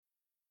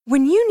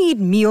When you need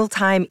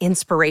mealtime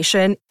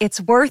inspiration,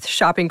 it's worth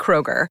shopping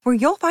Kroger, where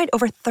you'll find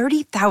over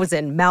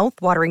 30,000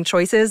 mouth-watering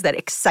choices that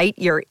excite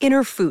your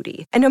inner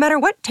foodie. And no matter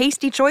what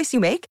tasty choice you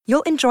make,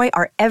 you'll enjoy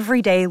our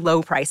everyday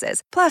low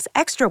prices, plus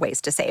extra ways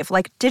to save,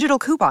 like digital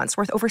coupons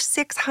worth over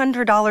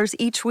 $600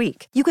 each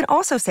week. You can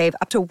also save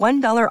up to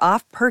 $1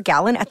 off per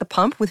gallon at the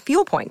pump with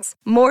fuel points.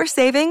 More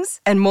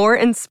savings and more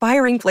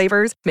inspiring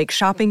flavors make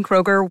shopping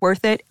Kroger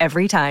worth it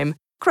every time.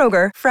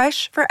 Kroger,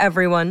 fresh for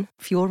everyone.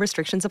 Fuel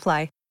restrictions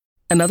apply.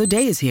 Another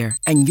day is here,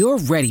 and you're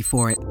ready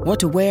for it. What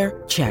to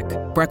wear? Check.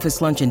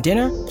 Breakfast, lunch, and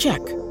dinner? Check.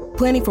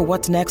 Planning for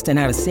what's next and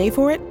how to save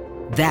for it?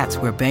 That's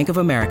where Bank of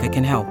America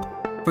can help.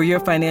 For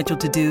your financial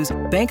to-dos,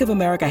 Bank of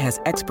America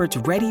has experts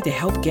ready to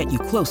help get you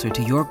closer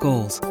to your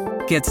goals.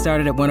 Get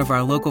started at one of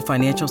our local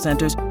financial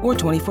centers or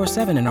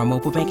 24/7 in our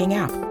mobile banking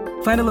app.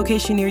 Find a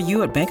location near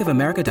you at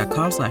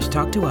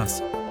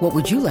bankofamerica.com/talktous. What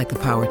would you like the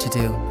power to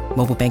do?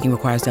 Mobile banking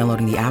requires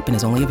downloading the app and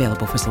is only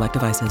available for select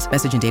devices.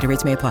 Message and data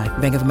rates may apply.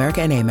 Bank of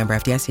America N.A., member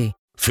FDIC.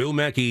 Phil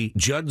Mackey,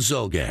 Judd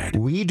Zulgad.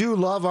 We do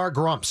love our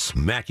grumps.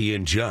 Mackey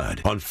and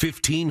Judd on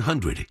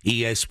 1500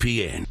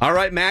 ESPN. All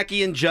right,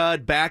 Mackey and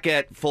Judd back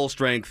at full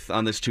strength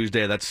on this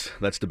Tuesday.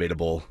 That's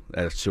debatable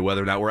as to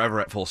whether or not we're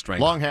ever at full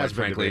strength. Long has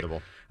been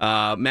debatable.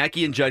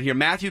 Mackey and Judd here.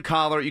 Matthew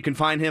Collar, you can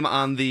find him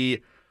on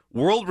the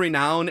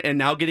world-renowned and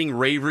now getting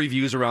rave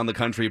reviews around the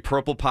country,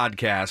 Purple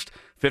Podcast,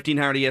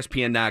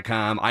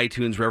 1500ESPN.com,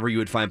 iTunes, wherever you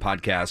would find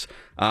podcasts.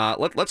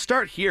 Let's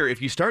start here.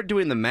 If you start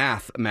doing the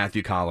math,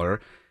 Matthew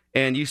Collar,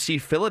 and you see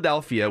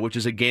Philadelphia, which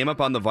is a game up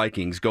on the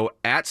Vikings, go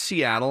at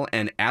Seattle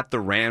and at the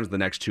Rams the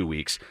next 2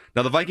 weeks.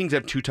 Now, the Vikings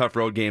have 2 tough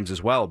road games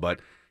as well, but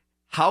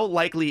how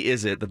likely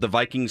is it that the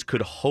Vikings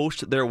could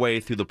host their way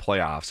through the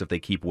playoffs if they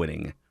keep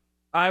winning?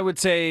 I would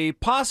say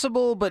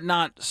possible, but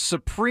not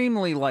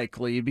supremely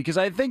likely, because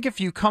I think if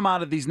you come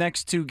out of these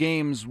next 2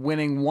 games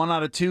winning 1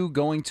 out of 2,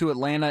 going to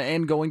Atlanta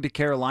and going to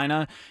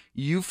Carolina,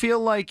 you feel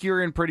like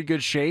you're in pretty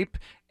good shape.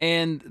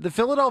 And the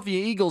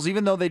Philadelphia Eagles,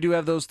 even though they do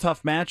have those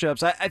tough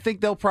matchups, I think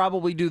they'll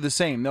probably do the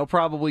same. They'll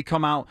probably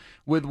come out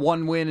with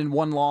 1 win and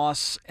 1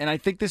 loss. And I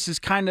think this is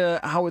kind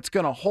of how it's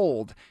going to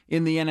hold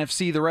in the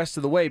NFC the rest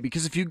of the way.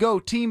 Because if you go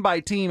team by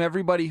team,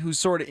 everybody who's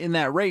sort of in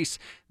that race,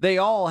 they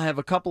all have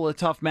a couple of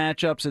tough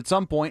matchups at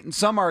some point, and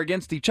some are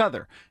against each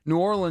other. New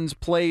Orleans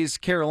plays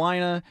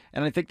Carolina,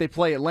 and I think they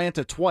play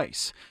Atlanta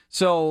twice.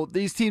 So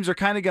these teams are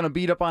kind of going to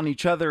beat up on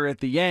each other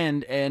at the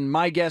end, and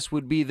my guess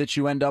would be that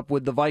you end up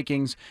with the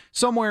Vikings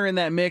somewhere in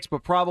that mix,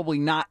 but probably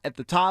not at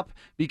the top,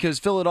 because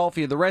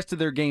Philadelphia, the rest of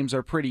their games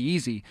are pretty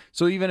easy.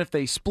 So even if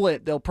they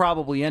split, they'll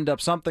probably end up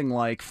something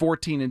like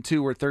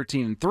 14-2 or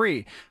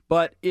 13-3.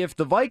 But if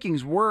the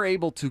Vikings were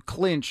able to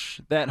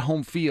clinch that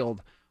home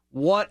field,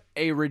 what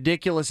a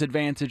ridiculous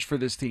advantage for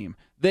this team.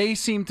 They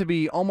seem to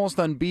be almost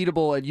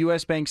unbeatable at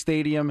US Bank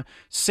Stadium,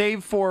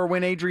 save for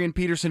when Adrian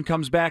Peterson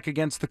comes back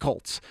against the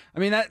Colts. I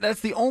mean, that's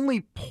the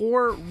only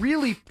poor,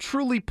 really,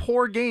 truly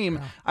poor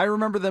game I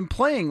remember them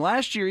playing.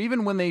 Last year,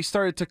 even when they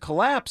started to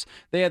collapse,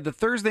 they had the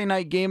Thursday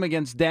night game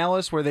against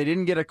Dallas where they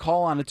didn't get a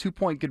call on a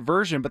 2-point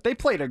conversion, but they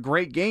played a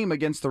great game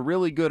against a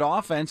really good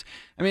offense.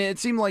 I mean, it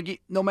seemed like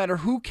no matter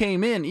who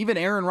came in, even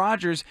Aaron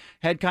Rodgers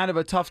had kind of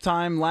a tough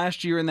time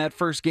last year in that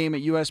first game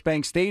at US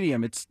Bank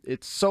Stadium. It's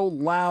so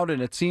loud,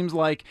 and it seems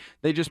like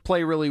they just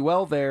play really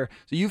well there.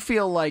 So you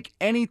feel like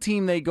any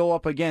team they go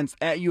up against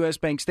at US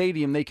Bank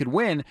Stadium, they could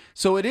win.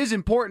 So it is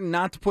important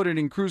not to put it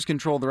in cruise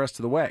control the rest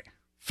of the way.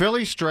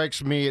 Philly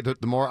strikes me, the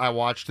more I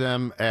watch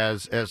them,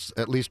 as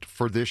at least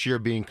for this year,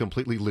 being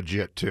completely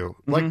legit, too.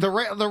 Mm-hmm. Like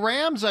the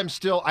Rams,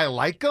 I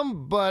like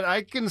them, but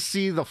I can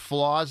see the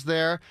flaws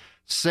there.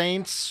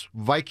 Saints,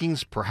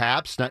 Vikings,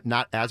 perhaps,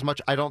 not as much,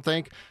 I don't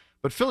think.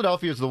 But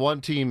Philadelphia is the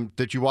one team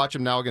that you watch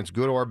them now against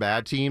good or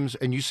bad teams,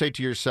 and you say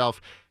to yourself,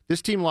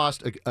 this team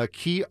lost a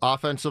key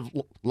offensive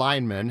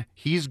lineman.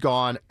 He's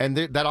gone, and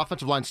that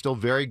offensive line's still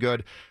very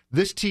good.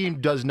 This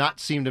team does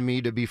not seem to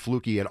me to be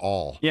fluky at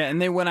all. Yeah,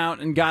 and they went out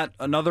and got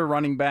another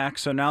running back,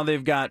 so now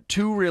they've got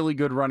 2 really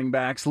good running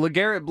backs.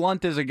 LeGarrette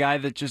Blount is a guy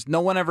that just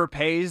no one ever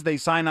pays. They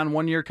sign on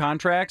 1-year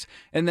contracts,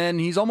 and then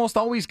he's almost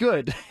always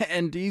good,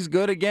 and he's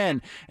good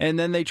again. And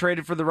then they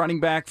traded for the running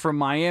back from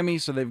Miami,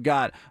 so they've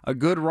got a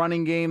good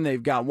running game.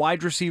 They've got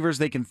wide receivers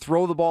they can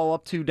throw the ball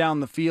up to down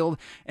the field.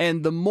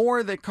 And the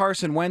more that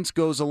Carson Wentz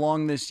goes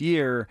along this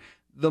year,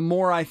 the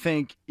more I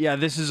think, yeah,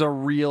 this is a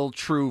real,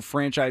 true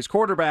franchise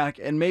quarterback,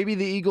 and maybe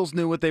the Eagles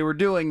knew what they were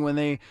doing when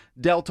they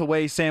dealt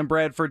away Sam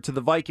Bradford to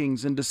the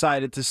Vikings and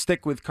decided to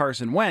stick with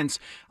Carson Wentz.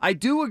 I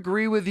do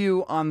agree with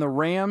you on the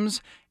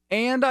Rams,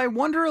 and I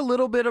wonder a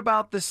little bit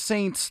about the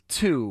Saints,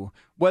 too,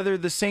 whether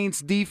the Saints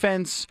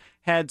defense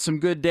had some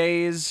good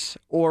days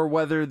or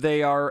whether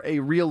they are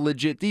a real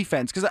legit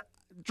defense, because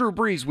Drew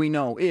Brees, we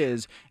know,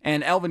 is,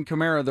 and Alvin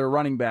Kamara, their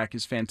running back,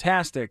 is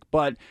fantastic.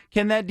 But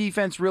can that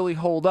defense really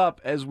hold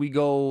up as we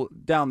go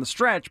down the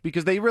stretch?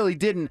 Because they really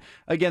didn't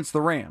against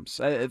the Rams.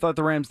 I thought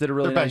the Rams did a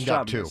really nice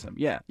job against them.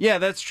 Yeah,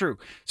 that's true.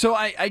 So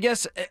I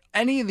guess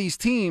any of these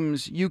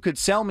teams you could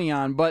sell me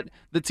on, but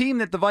the team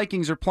that the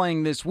Vikings are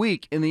playing this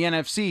week in the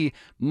NFC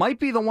might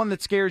be the one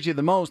that scares you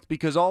the most,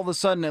 because all of a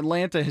sudden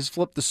Atlanta has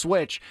flipped the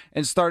switch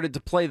and started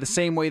to play the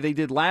same way they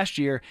did last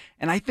year.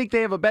 And I think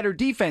they have a better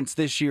defense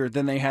this year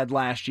than they had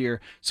last year.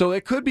 So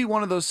it could be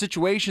one of those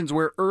situations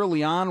where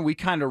early on we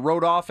kind of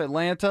wrote off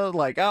Atlanta,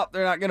 like, oh,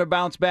 they're not going to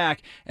bounce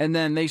back. And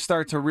then they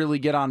start to really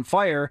get on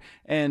fire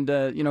and,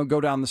 go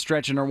down the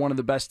stretch and are one of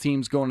the best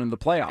teams going into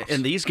the playoffs.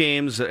 And these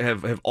games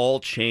have all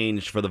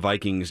changed for the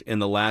Vikings in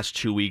the last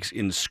 2 weeks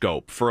in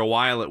scope. For a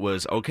while it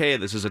was, okay,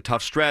 this is a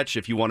tough stretch.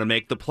 If you want to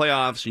make the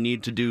playoffs, you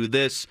need to do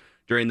this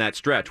during that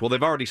stretch. Well,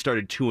 they've already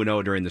started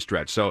 2-0 during the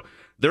stretch. So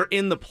they're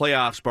in the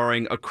playoffs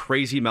barring a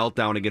crazy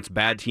meltdown against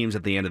bad teams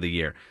at the end of the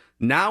year.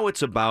 Now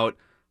it's about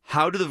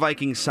how do the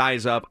Vikings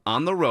size up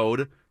on the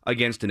road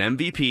against an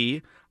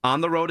MVP,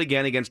 on the road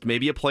again against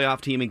maybe a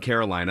playoff team in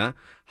Carolina.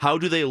 How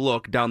do they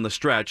look down the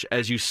stretch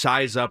as you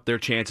size up their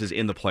chances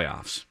in the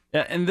playoffs?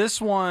 Yeah, and this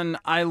one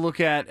I look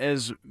at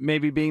as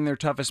maybe being their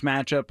toughest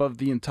matchup of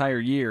the entire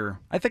year.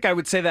 I think I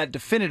would say that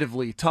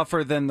definitively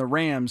tougher than the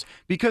Rams,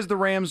 because the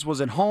Rams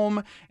was at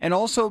home and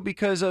also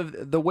because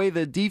of the way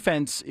the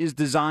defense is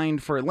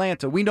designed for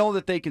Atlanta. We know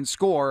that they can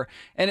score,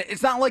 and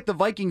it's not like the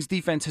Vikings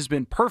defense has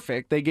been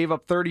perfect. They gave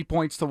up 30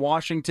 points to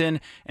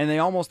Washington, and they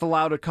almost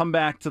allowed a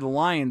comeback to the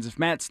Lions. If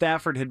Matt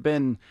Stafford had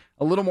been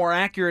a little more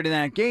accurate in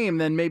that game,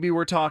 then maybe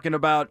we're talking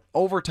about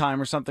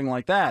overtime or something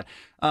like that.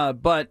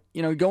 But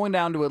going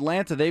down to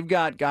Atlanta, they've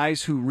got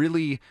guys who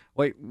really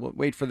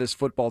wait for this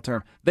football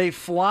term. They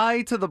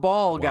fly to the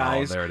ball,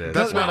 guys. There it is.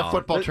 That's not a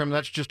football term.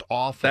 That's just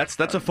awful.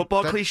 That's a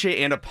football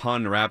cliche and a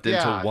pun wrapped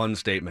into one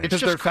statement. It's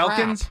just their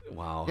Falcons.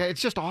 Wow. Yeah,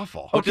 it's just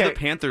awful. What do the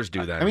Panthers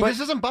do then? I mean, this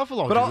isn't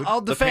Buffalo, but dude.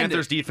 I'll the defend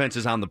Panthers' it. defense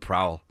is on the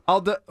prowl.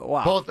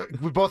 Wow.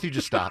 Both you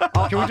just stop.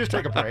 Can we just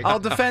take a break? I'll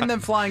defend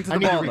them flying to the I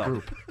need ball, to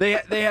though.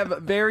 regroup. They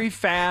have very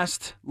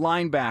fast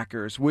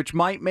linebackers, which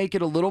might make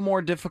it a little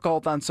more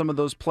difficult on some of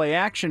those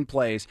play-action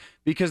plays,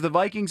 because the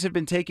Vikings have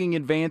been taking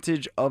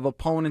advantage of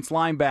opponents'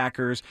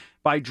 linebackers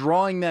by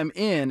drawing them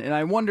in. And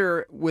I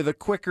wonder, with a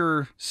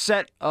quicker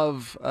set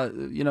of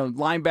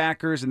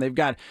linebackers, and they've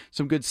got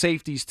some good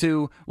safeties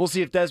too. We'll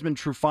see if Desmond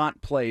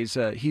Trufant plays.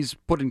 He's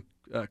put in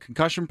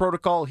concussion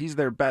protocol. He's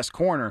their best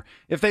corner.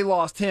 If they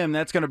lost him,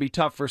 that's going to be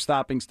tough for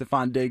stopping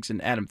Stephon Diggs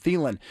and Adam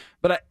Thielen.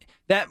 But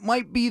that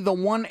might be the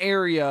one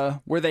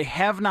area where they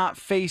have not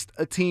faced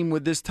a team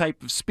with this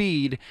type of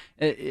speed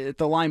at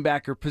the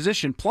linebacker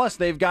position. Plus,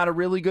 they've got a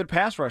really good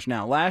pass rush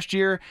now. Last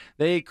year,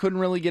 they couldn't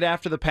really get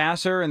after the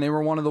passer, and they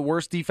were one of the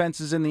worst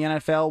defenses in the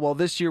NFL. Well,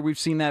 this year, we've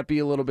seen that be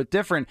a little bit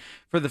different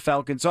for the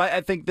Falcons. So I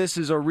think this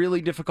is a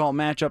really difficult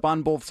matchup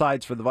on both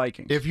sides for the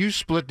Vikings. If you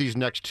split these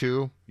next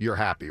two, you're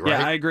happy, right?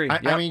 Yeah, I agree.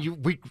 I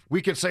mean,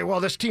 we can say, well,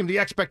 this team, the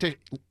expectation.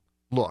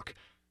 Look,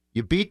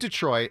 you beat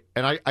Detroit,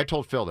 and I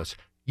told Phil this.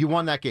 You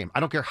won that game. I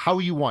don't care how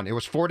you won. It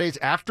was 4 days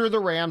after the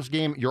Rams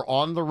game. You're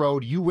on the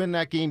road. You win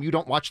that game. You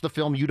don't watch the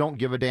film. You don't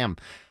give a damn.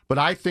 But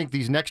I think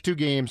these next two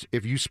games,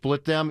 if you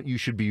split them, you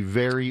should be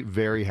very,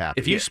 very happy.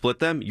 If you split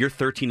them, you're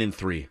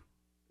 13-3.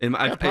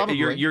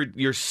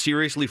 You're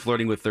seriously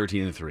flirting with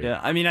 13-3. Yeah,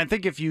 I mean, I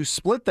think if you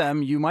split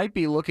them, you might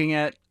be looking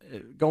at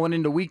going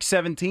into Week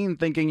 17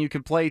 thinking you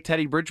could play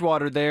Teddy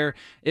Bridgewater there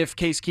if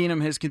Case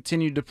Keenum has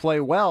continued to play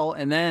well,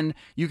 and then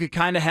you could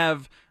kind of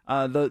have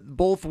the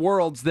both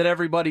worlds that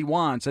everybody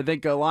wants. I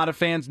think a lot of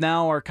fans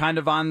now are kind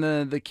of on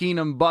the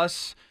Keenum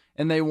bus,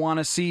 and they want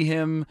to see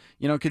him,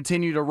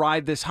 continue to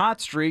ride this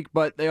hot streak,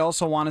 but they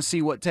also want to see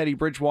what Teddy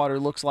Bridgewater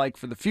looks like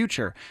for the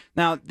future.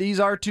 Now, these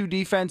are two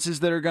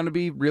defenses that are going to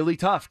be really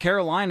tough.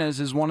 Carolina's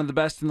is one of the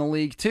best in the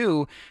league,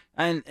 too.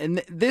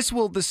 And this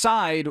will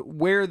decide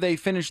where they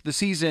finish the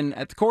season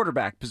at the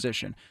quarterback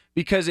position.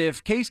 Because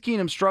if Case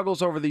Keenum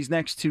struggles over these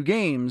next two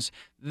games,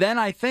 then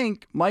I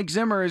think Mike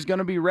Zimmer is going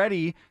to be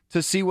ready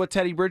to see what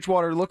Teddy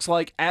Bridgewater looks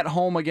like at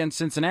home against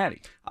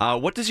Cincinnati.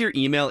 What does your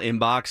email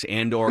inbox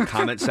and or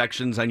comment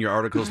sections on your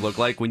articles look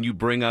like when you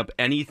bring up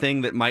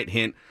anything that might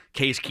hint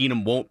Case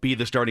Keenum won't be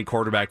the starting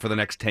quarterback for the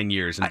next 10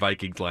 years in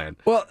Vikings land?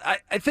 Well,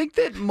 I think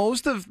that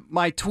most of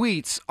my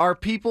tweets are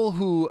people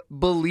who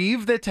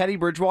believe that Teddy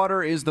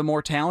Bridgewater is the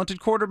more talented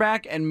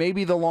quarterback and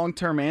maybe the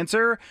long-term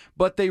answer,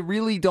 but they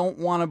really don't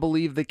want to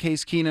believe that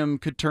Case Keenum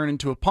could turn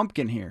into a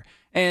pumpkin here.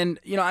 And,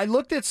 I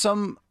looked at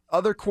some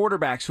other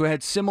quarterbacks who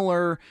had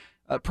similar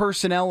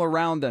personnel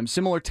around them,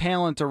 similar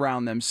talent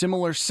around them,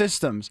 similar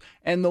systems.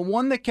 And the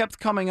one that kept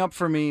coming up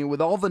for me with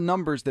all the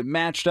numbers that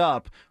matched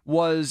up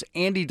was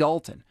Andy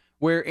Dalton,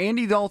 where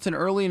Andy Dalton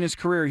early in his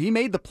career, he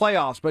made the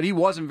playoffs, but he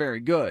wasn't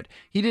very good.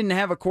 He didn't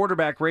have a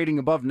quarterback rating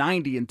above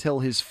 90 until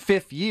his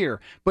fifth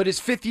year. But his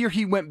fifth year,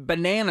 he went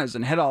bananas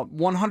and had a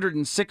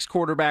 106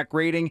 quarterback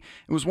rating.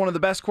 It was one of the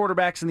best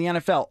quarterbacks in the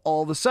NFL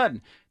all of a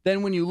sudden.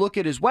 Then when you look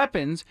at his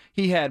weapons,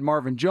 he had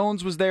Marvin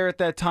Jones was there at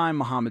that time.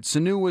 Mohamed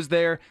Sanu was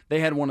there. They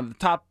had one of the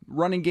top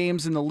running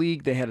games in the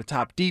league. They had a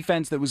top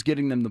defense that was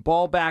getting them the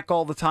ball back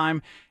all the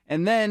time.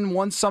 And then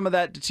once some of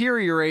that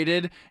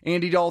deteriorated,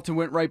 Andy Dalton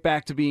went right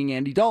back to being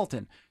Andy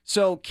Dalton.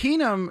 So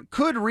Keenum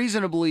could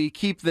reasonably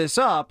keep this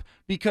up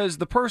because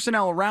the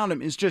personnel around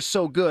him is just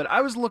so good.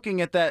 I was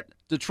looking at that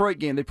Detroit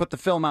game. They put the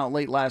film out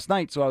late last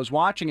night, so I was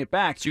watching it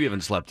back. So you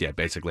haven't slept yet,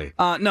 basically?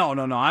 No.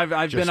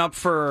 I've been up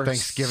for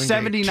Thanksgiving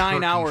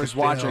 79 Day hours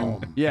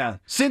watching. Yeah,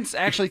 since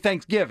actually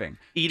Thanksgiving.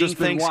 Eating Just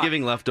been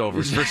Thanksgiving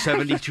leftovers for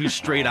 72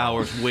 straight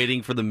hours,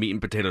 waiting for the meat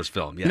and potatoes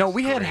film. Yes. You know,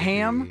 we had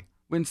ham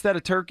instead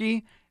of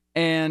turkey,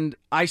 and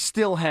I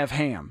still have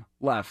ham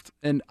left,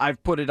 and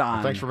I've put it on.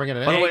 Well, thanks for bringing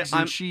it in. By the way,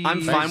 I'm cheese.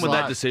 fine with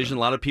that decision. A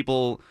lot of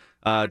people,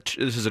 this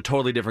is a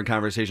totally different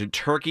conversation.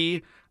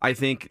 Turkey, I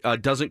think,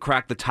 doesn't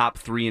crack the top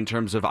 3 in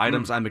terms of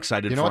items I'm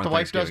excited for. You know what the on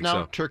wife does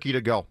Thanksgiving, now? Turkey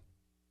to go.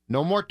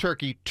 No more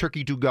turkey,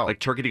 turkey to go. Like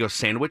turkey to go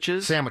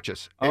sandwiches?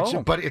 Sandwiches.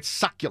 Oh. But it's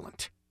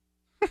succulent.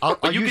 I'll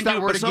you use can that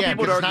do- word but some again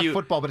people because would it's argue- not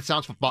football, but it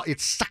sounds football.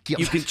 It's succulent.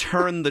 You can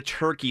turn the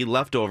turkey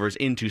leftovers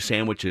into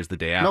sandwiches the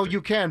day after. No,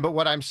 you can. But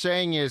what I'm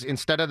saying is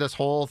instead of this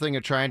whole thing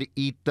of trying to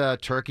eat the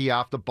turkey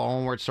off the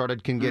bone where it sort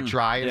of can get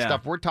dry and yeah.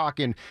 stuff, we're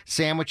talking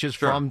sandwiches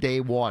Sure. from day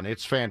one.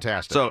 It's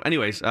fantastic. So,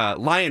 anyways,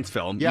 Lions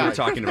film you were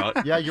talking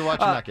about. Yeah, you're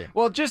watching that game.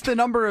 Well, just the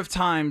number of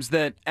times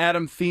that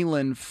Adam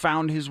Thielen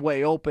found his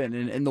way open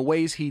and the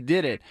ways he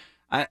did it.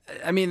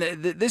 I mean,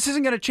 this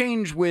isn't going to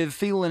change with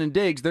Thielen and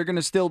Diggs. They're going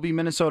to still be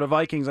Minnesota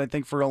Vikings, I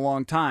think, for a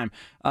long time.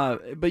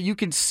 But you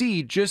can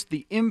see just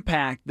the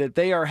impact that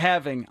they are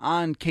having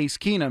on Case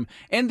Keenum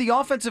and the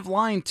offensive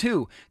line,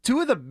 too. 2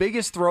 of the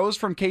biggest throws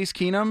from Case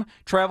Keenum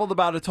traveled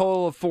about a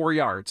total of 4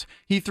 yards.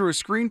 He threw a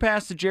screen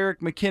pass to Jerick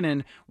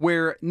McKinnon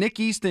where Nick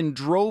Easton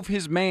drove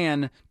his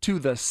man to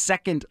the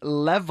second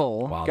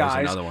level, Wow, guys.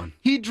 there's another one.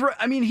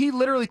 He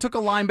literally took a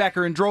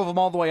linebacker and drove him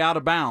all the way out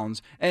of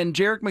bounds. And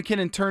Jerick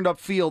McKinnon turned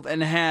upfield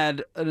and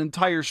had an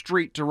entire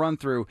street to run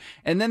through.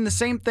 And then the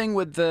same thing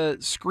with the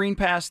screen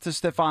pass to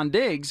Stephon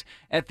Diggs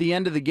at the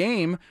end of the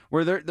game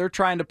where they're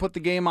trying to put the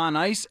game on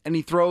ice, and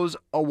he throws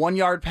a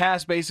 1-yard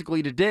pass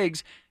basically to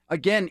Diggs.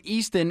 Again,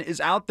 Easton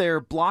is out there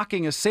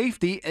blocking a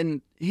safety,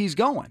 and he's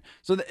going.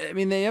 So,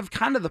 they have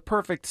kind of the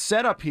perfect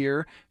setup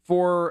here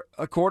for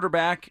a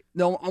quarterback,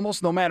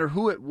 almost no matter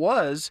who it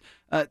was,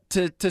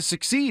 to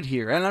succeed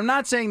here. And I'm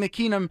not saying that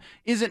Keenum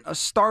isn't a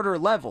starter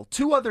level.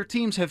 2 other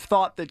teams have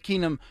thought that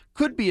Keenum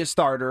could be a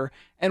starter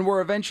and were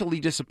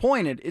eventually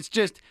disappointed. It's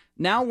just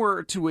now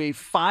we're to a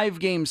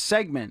 5-game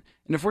segment.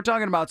 And if we're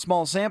talking about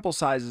small sample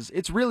sizes,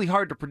 it's really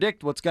hard to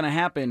predict what's going to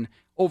happen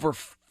over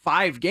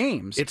 5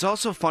 games. It's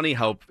also funny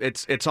how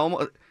it's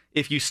almost,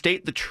 if you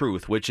state the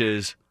truth, which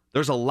is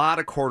there's a lot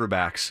of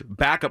quarterbacks,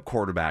 backup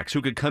quarterbacks,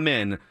 who could come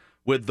in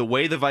with the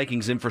way the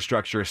Vikings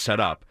infrastructure is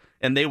set up,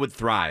 and they would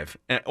thrive.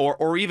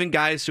 Or even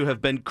guys who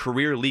have been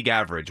career league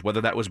average,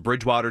 whether that was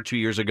Bridgewater 2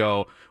 years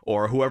ago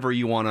or whoever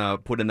you want to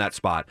put in that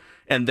spot,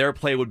 and their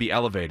play would be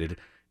elevated.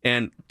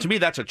 And to me,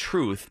 that's a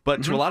truth.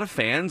 But to a lot of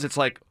fans, it's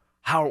like,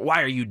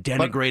 why are you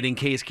denigrating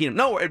Case Keenum?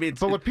 No, I mean,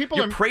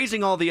 you're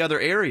praising all the other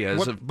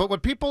areas. But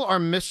what people are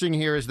missing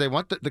here is they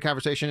want the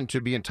conversation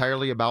to be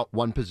entirely about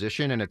one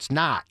position, and it's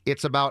not.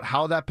 It's about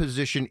how that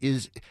position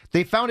is.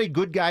 They found a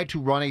good guy to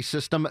run a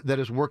system that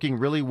is working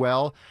really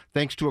well,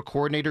 thanks to a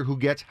coordinator who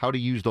gets how to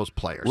use those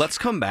players. Let's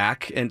come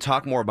back and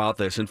talk more about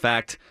this. In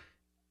fact,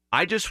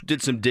 I just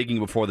did some digging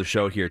before the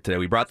show here today.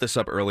 We brought this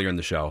up earlier in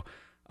the show.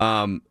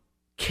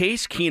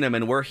 Case Keenum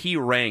and where he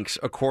ranks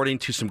according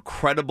to some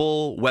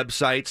credible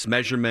websites,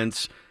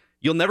 measurements.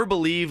 You'll never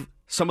believe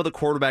some of the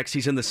quarterbacks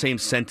he's in the same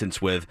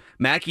sentence with.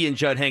 Mackie and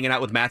Judd hanging out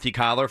with Matthew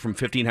Collar from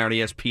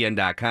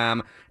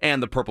 1500ESPN.com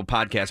and the Purple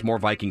Podcast. More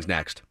Vikings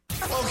next.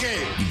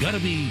 Okay. You got to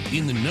be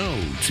in the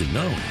know to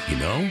know, you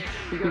know?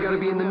 You gotta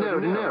be in the know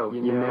to know,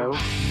 you know?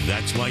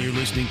 That's why you're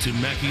listening to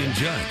Mackie and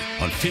Judd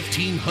on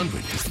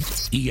 1500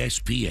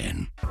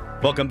 ESPN.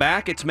 Welcome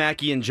back. It's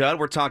Mackie and Judd.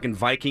 We're talking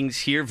Vikings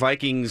here.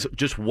 Vikings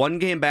just 1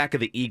 game back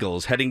of the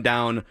Eagles, heading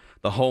down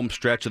the home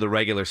stretch of the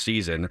regular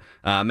season.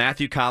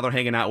 Matthew Collar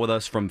hanging out with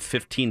us from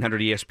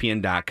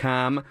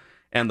 1500ESPN.com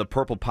and the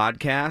Purple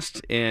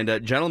Podcast.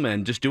 And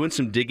gentlemen, just doing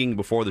some digging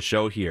before the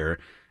show here.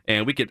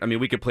 And we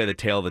could play the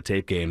tail of the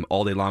tape game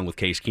all day long with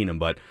Case Keenum,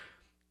 but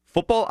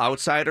Football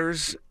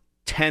Outsiders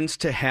tends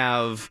to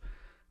have,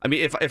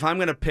 if I'm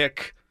going to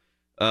pick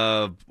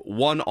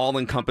one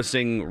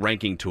all-encompassing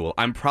ranking tool,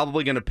 I'm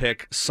probably going to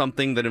pick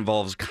something that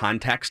involves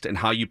context and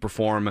how you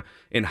perform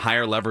in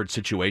higher leverage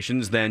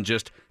situations than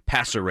just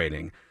passer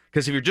rating.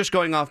 Because if you're just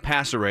going off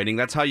passer rating,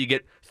 that's how you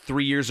get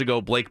 3 years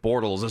ago Blake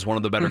Bortles as one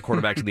of the better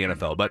quarterbacks in the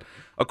NFL. But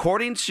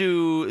according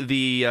to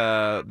the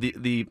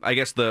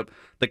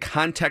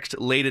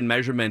context-laden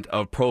measurement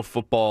of Pro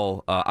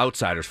Football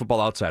Outsiders,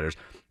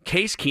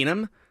 Case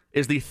Keenum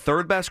is the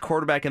 3rd best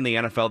quarterback in the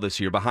NFL this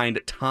year, behind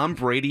Tom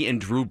Brady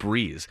and Drew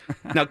Brees.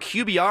 Now,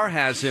 QBR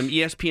has him,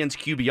 ESPN's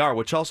QBR,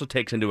 which also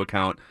takes into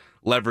account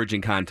leverage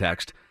and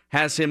context,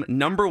 has him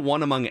number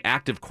 1 among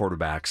active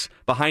quarterbacks,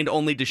 behind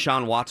only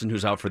Deshaun Watson,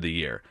 who's out for the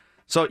year.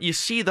 So you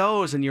see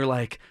those and you're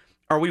like,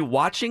 are we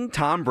watching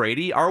Tom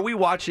Brady? Are we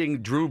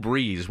watching Drew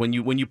Brees when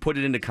you put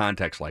it into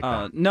context like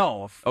that?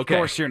 No, of Okay.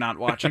 course you're not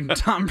watching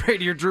Tom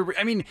Brady or Drew Brees.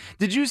 I mean,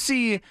 did you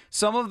see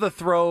some of the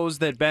throws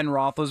that Ben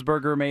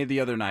Roethlisberger made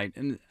the other night?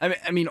 And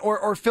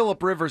or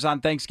Phillip Rivers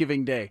on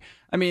Thanksgiving Day.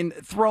 I mean,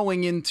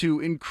 throwing into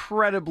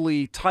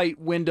incredibly tight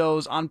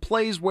windows on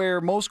plays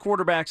where most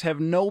quarterbacks have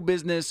no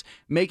business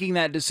making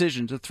that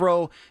decision to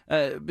throw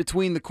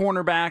between the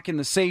cornerback and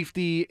the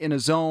safety in a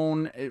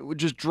zone,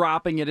 just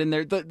dropping it in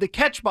there. The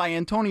catch by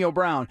Antonio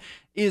Brown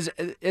is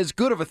as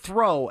good of a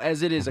throw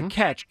as it is a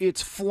catch.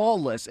 It's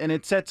flawless, and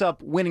it sets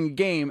up winning a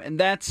game, and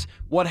that's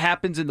what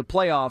happens in the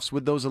playoffs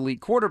with those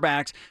elite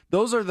quarterbacks.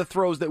 Those are the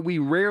throws that we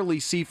rarely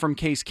see from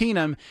Case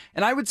Keenum,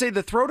 and I would say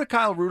the throw to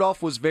Kyle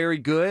Rudolph was very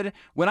good.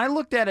 When I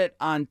looked at it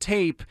on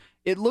tape,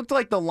 it looked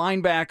like the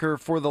linebacker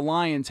for the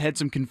Lions had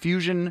some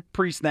confusion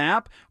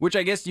pre-snap, which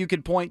I guess you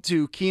could point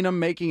to Keenum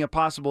making a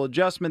possible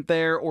adjustment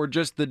there, or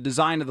just the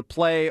design of the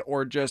play,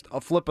 or just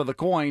a flip of the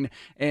coin,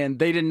 and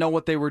they didn't know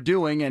what they were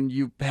doing, and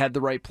you had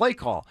the right play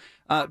call.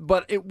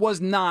 But it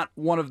was not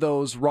one of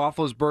those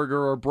Roethlisberger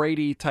or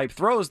Brady type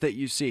throws that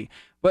you see.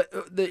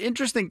 But the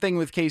interesting thing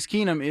with Case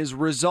Keenum is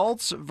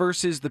results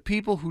versus the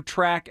people who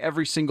track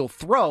every single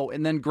throw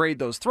and then grade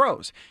those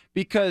throws.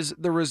 Because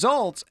the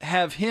results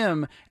have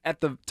him at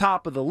the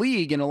top of the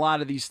league in a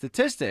lot of these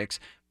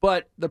statistics,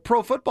 but the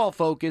Pro Football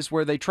Focus,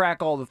 where they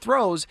track all the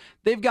throws,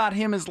 they've got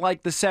him as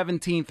like the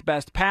 17th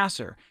best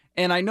passer.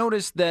 And I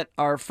noticed that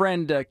our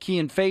friend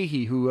Kean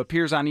Fahey, who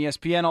appears on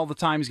ESPN all the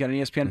time, he's got an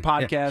ESPN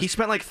podcast. Yeah. He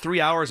spent like 3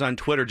 hours on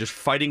Twitter just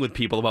fighting with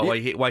people about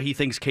why he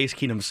thinks Case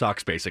Keenum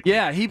sucks, basically.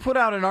 Yeah, he put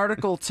out an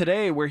article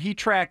today where he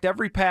tracked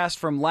every pass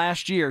from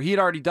last year. He had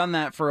already done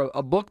that for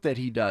a book that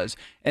he does.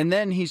 And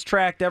then he's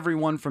tracked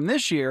everyone from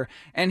this year,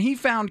 and he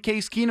found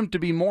Case Keenum to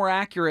be more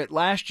accurate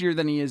last year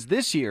than he is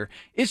this year.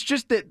 It's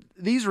just that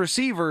these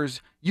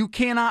receivers you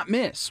cannot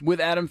miss with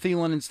Adam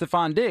Thielen and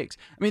Stephon Diggs.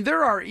 I mean,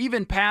 there are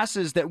even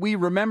passes that we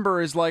remember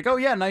as like, oh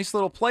yeah, nice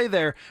little play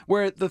there,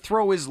 where the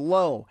throw is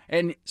low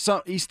and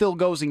so he still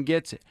goes and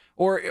gets it.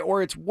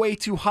 Or it's way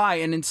too high,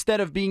 and instead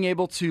of being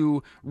able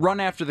to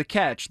run after the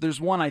catch, there's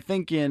one I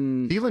think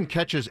in Thielen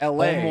catches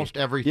LA. Almost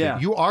everything. Yeah.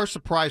 You are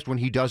surprised when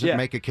he doesn't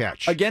make a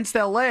catch. Against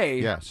LA,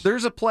 yes.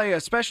 There's a play,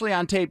 especially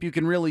on tape, you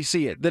can really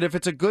see it, that if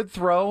it's a good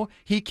throw,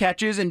 he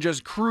catches and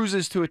just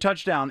cruises to a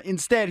touchdown.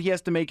 Instead, he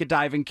has to make a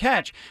diving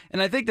catch.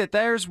 And I think that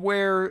there's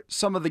where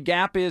some of the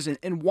gap is,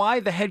 and why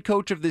the head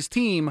coach of this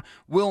team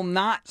will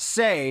not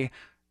say,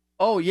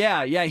 oh,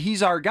 yeah,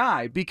 he's our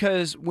guy.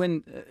 Because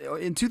when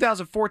in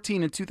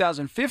 2014 and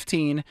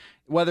 2015,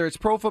 whether it's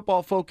Pro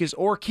Football Focus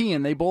or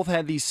Kean, they both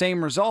had these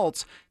same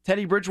results.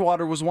 Teddy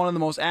Bridgewater was one of the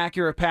most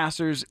accurate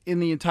passers in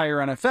the entire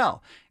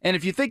NFL. And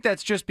if you think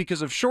that's just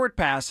because of short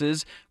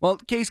passes, well,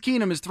 Case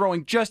Keenum is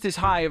throwing just as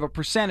high of a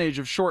percentage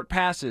of short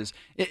passes.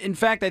 In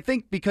fact, I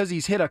think because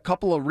he's hit a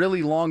couple of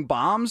really long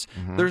bombs,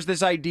 there's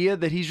this idea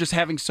that he's just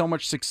having so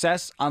much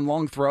success on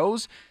long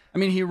throws. I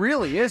mean, he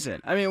really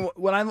isn't. I mean,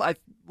 when I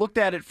looked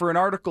at it for an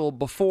article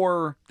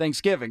before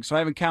Thanksgiving, so I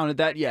haven't counted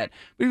that yet,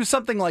 but he was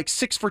something like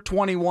 6 for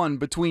 21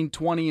 between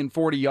 20 and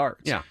 40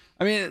 yards. Yeah.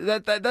 I mean,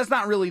 that's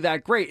not really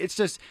that great. It's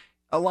just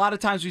a lot of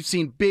times we've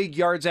seen big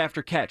yards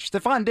after catch.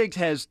 Stephon Diggs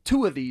has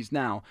 2 of these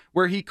now,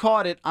 where he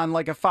caught it on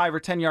like a 5 or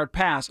 10 yard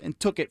pass and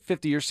took it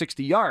 50 or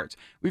 60 yards.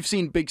 We've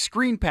seen big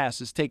screen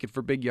passes take it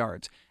for big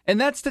yards. And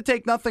that's to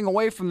take nothing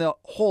away from the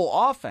whole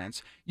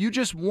offense. You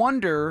just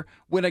wonder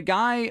when a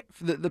guy,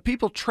 the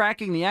people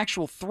tracking the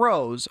actual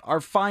throws are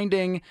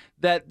finding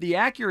that the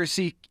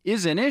accuracy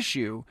is an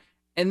issue,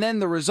 and then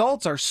the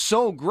results are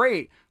so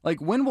great. Like,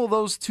 when will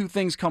those two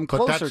things come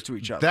closer to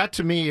each other? That,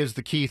 to me, is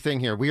the key thing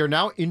here. We are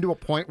now into a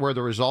point where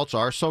the results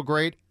are so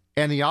great,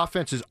 and the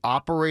offense is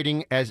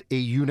operating as a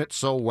unit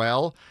so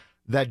well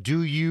that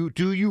do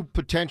you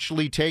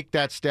potentially take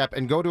that step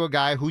and go to a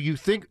guy who you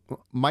think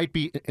might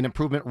be an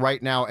improvement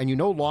right now, and you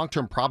know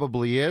long-term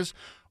probably is,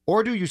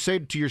 or do you say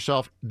to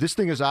yourself, this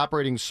thing is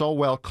operating so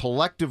well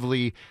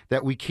collectively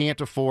that we can't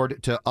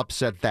afford to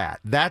upset that?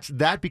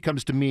 That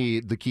becomes, to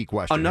me, the key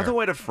question. Another here.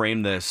 way to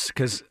frame this,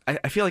 because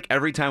I feel like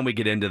every time we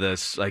get into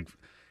this, like,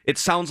 it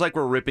sounds like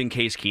we're ripping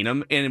Case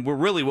Keenum, and we're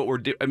really what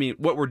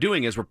we're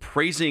doing is we're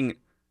praising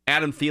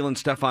Adam Thielen,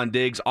 Stephon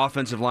Diggs,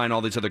 offensive line,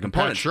 all these other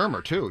components. Pat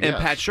Shurmur, too. And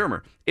yes. Pat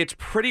Shurmur. It's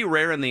pretty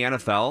rare in the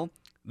NFL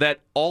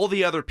that all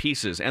the other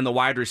pieces and the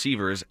wide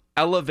receivers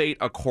elevate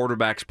a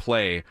quarterback's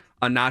play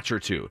a notch or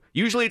two.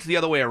 Usually it's the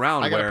other way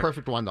around. I got a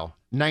perfect one, though.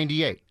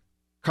 98.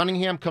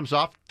 Cunningham comes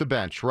off the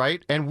bench,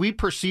 right? And we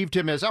perceived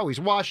him as,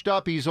 he's washed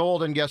up, he's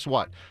old, and guess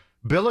what?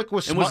 Billick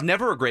was was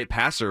never a great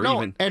passer. No,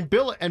 even. And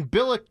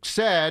Billick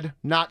said,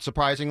 not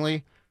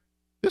surprisingly,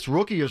 this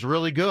rookie is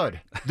really good.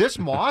 This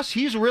Moss,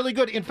 he's really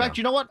good. In fact,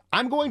 you know what?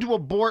 I'm going to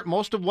abort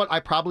most of what I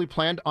probably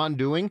planned on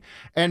doing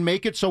and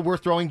make it so we're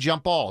throwing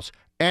jump balls.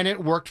 and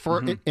it worked for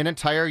an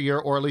entire year,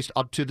 or at least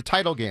up to the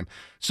title game.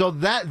 So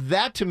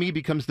that to me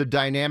becomes the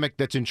dynamic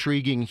that's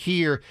intriguing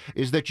here,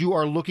 is that you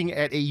are looking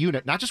at a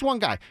unit, not just one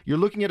guy. You're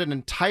looking at an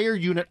entire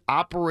unit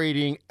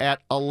operating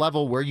at a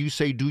level where you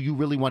say, do you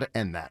really want to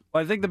end that?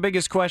 Well, I think the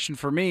biggest question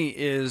for me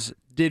is,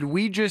 did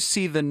we just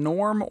see the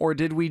norm or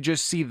did we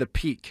just see the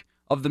peak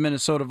of the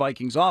Minnesota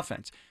Vikings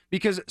offense?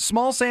 Because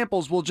small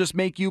samples will just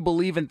make you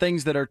believe in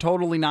things that are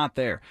totally not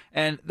there.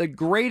 And the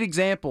great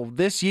example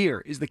this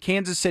year is the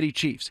Kansas City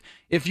Chiefs.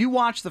 If you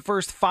watch the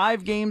first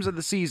 5 games of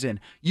the season,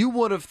 you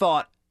would have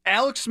thought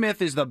Alex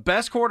Smith is the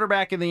best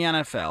quarterback in the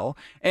NFL,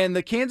 and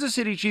the Kansas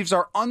City Chiefs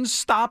are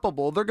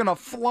unstoppable. They're going to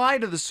fly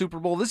to the Super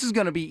Bowl. This is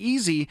going to be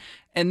easy.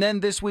 And then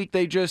this week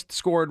they just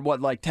scored,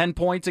 10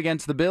 points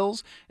against the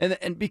Bills?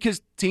 And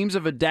because teams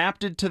have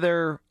adapted to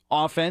their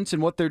offense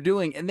and what they're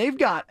doing, and they've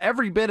got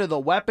every bit of the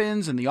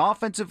weapons and the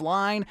offensive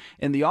line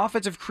and the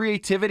offensive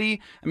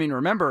creativity. I mean,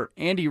 remember,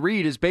 Andy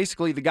Reid is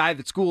basically the guy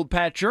that schooled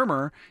Pat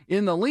Shurmur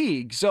in the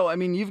league. So, I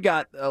mean, you've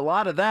got a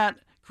lot of that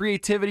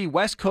creativity,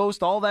 West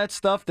Coast, all that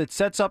stuff that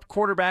sets up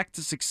quarterback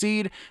to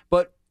succeed.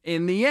 But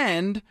in the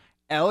end,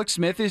 Alex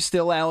Smith is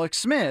still Alex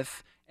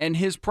Smith, and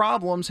his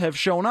problems have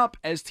shown up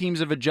as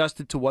teams have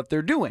adjusted to what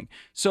they're doing.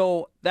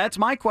 So that's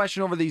my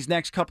question over these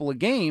next couple of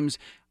games.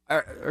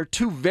 Are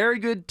 2 very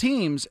good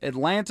teams,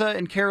 Atlanta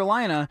and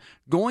Carolina,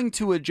 going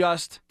to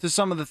adjust to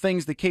some of the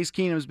things that Case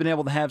Keenum has been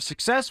able to have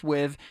success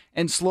with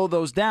and slow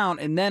those down?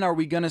 And then are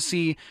we going to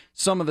see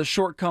some of the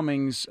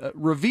shortcomings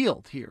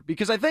revealed here?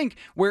 Because I think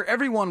where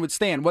everyone would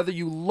stand, whether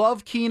you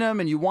love Keenum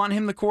and you want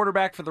him the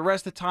quarterback for the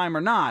rest of the time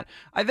or not,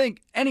 I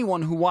think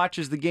anyone who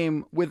watches the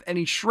game with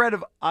any shred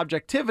of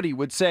objectivity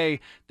would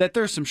say that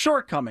there's some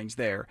shortcomings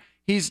there.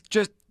 He's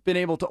just been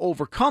able to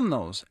overcome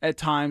those at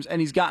times, and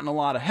he's gotten a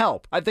lot of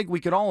help. I think we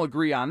could all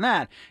agree on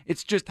that.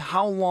 It's just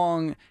how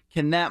long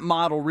can that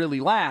model really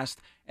last?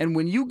 And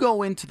when you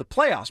go into the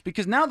playoffs,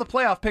 because now the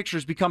playoff picture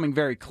is becoming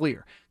very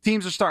clear.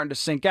 Teams are starting to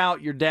sink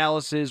out. Your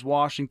Dallases,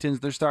 Washingtons,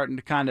 they're starting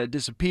to kind of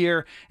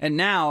disappear. And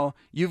now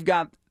you've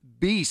got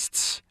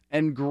beasts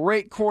and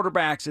great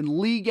quarterbacks and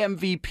league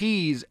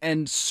MVPs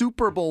and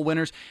Super Bowl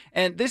winners.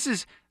 And this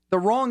is the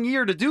wrong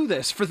year to do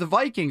this for the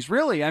Vikings,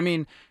 really. I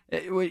mean,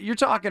 you're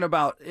talking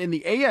about in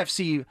the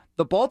AFC,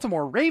 the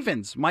Baltimore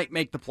Ravens might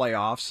make the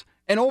playoffs.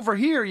 And over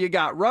here, you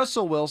got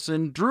Russell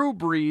Wilson, Drew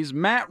Brees,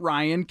 Matt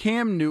Ryan,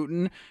 Cam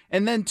Newton,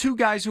 and then 2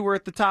 guys who were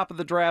at the top of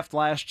the draft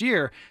last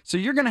year. So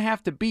you're going to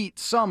have to beat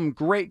some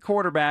great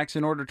quarterbacks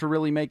in order to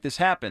really make this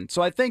happen.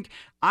 So I think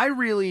I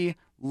really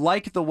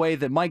like the way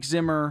that Mike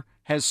Zimmer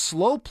has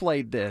slow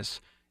played this.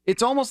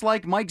 It's almost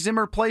like Mike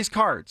Zimmer plays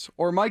cards,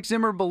 or Mike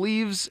Zimmer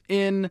believes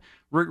in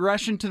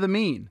regression to the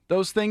mean.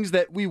 Those things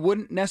that we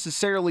wouldn't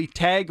necessarily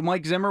tag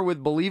Mike Zimmer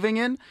with believing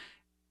in.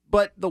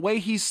 But the way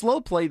he's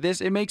slow played this,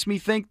 it makes me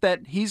think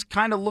that he's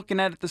kind of looking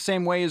at it the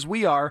same way as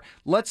we are.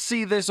 Let's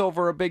see this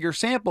over a bigger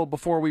sample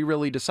before we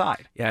really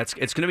decide. Yeah, it's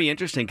going to be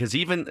interesting, because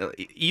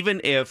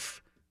even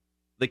if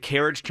the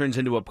carriage turns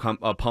into a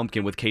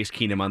pumpkin with Case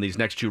Keenum on these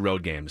next 2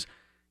 road games,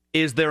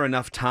 is there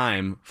enough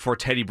time for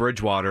Teddy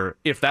Bridgewater,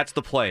 if that's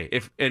the play?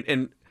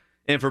 And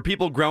for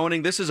people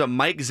groaning, this is a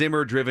Mike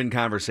Zimmer-driven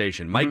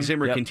conversation. Mike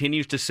Zimmer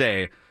continues to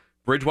say,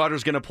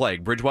 Bridgewater's going to play.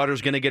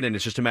 Bridgewater's going to get in.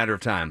 It's just a matter of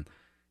time.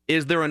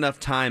 Is there enough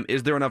time?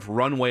 Is there enough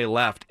runway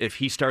left if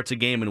he starts a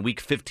game in Week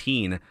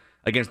 15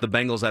 against the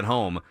Bengals at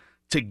home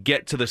to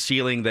get to the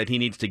ceiling that he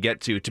needs to get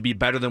to be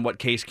better than what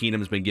Case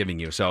Keenum's been giving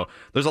you? So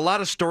there's a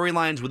lot of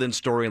storylines within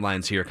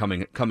storylines here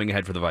coming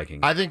ahead for the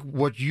Vikings. I think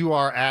what you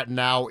are at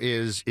now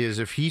is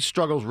if he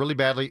struggles really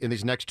badly in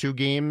these next 2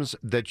 games,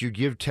 that you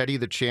give Teddy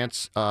the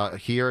chance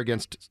here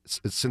against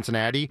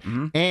Cincinnati.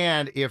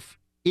 And if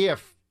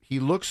he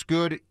looks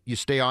good, you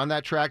stay on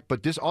that track.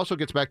 But this also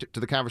gets back to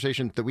the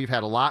conversation that we've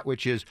had a lot,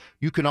 which is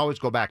you can always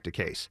go back to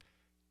Case.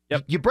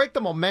 Yep. You break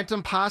the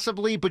momentum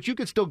possibly, but you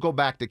could still go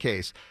back to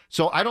Case.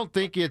 So I don't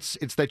think it's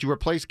that you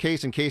replace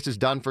Case and Case is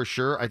done for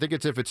sure. I think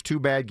it's if it's 2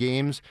 bad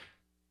games,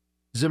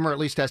 Zimmer at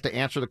least has to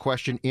answer the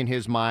question in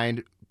his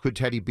mind, could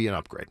Teddy be an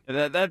upgrade?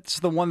 That's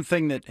the one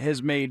thing that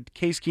has made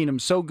Case Keenum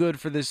so good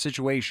for this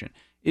situation,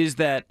 is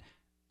that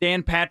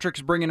Dan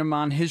Patrick's bringing him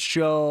on his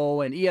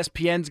show, and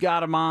ESPN's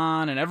got him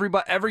on, and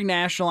every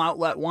national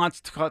outlet wants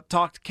to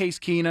talk to Case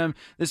Keenum,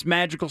 this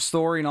magical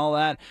story and all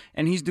that,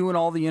 and he's doing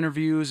all the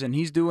interviews, and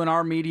he's doing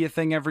our media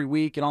thing every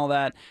week and all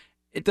that.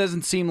 It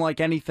doesn't seem like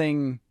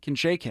anything can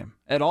shake him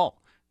at all.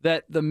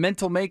 That the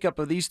mental makeup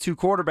of these 2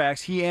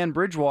 quarterbacks, he and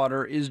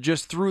Bridgewater, is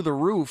just through the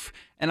roof,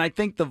 and I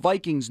think the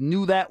Vikings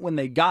knew that when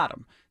they got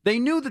him. They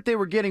knew that they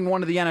were getting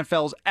one of the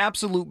NFL's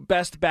absolute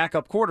best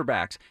backup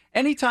quarterbacks.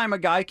 Anytime a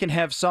guy can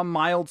have some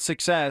mild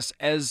success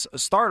as a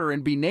starter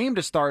and be named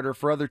a starter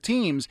for other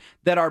teams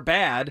that are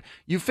bad,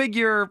 you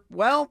figure,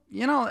 well,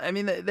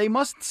 they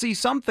must see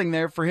something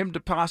there for him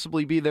to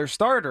possibly be their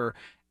starter.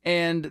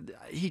 And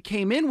he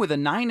came in with a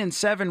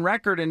 9-7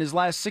 record in his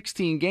last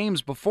 16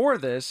 games before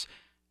this,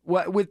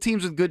 with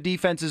teams with good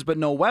defenses but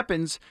no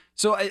weapons.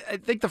 So I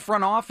think the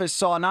front office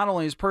saw not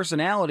only his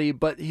personality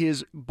but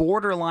his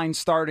borderline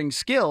starting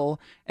skill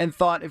and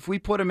thought, if we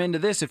put him into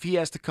this, if he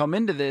has to come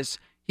into this,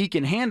 he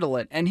can handle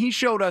it. And he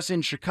showed us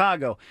in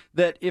Chicago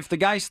that if the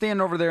guy's standing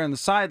over there on the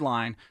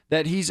sideline,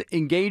 that he's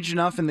engaged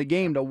enough in the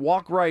game to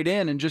walk right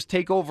in and just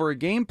take over a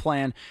game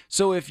plan.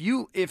 So if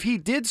he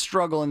did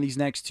struggle in these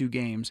next 2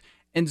 games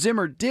and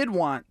Zimmer did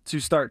want to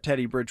start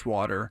Teddy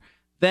Bridgewater,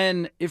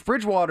 then if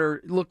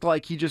Bridgewater looked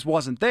like he just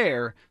wasn't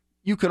there,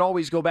 you could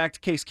always go back to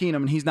Case Keenum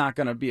and he's not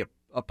going to be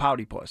a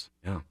pouty puss.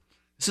 Yeah.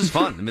 This is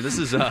fun. I mean, this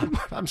is...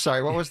 I'm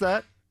sorry, what was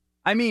that?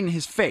 I mean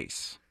his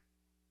face.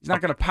 He's not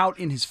going to pout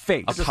in his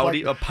face. A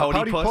pouty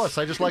puss.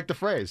 I just like the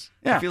phrase.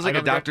 Yeah. It feels like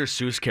a Dr.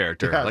 Seuss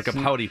character, Yes. like a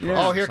pouty puss.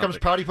 Oh, here comes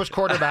pouty puss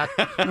quarterback.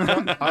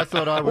 I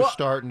thought I was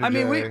starting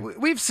today. I mean,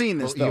 we've seen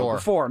this though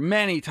before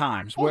many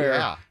times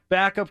where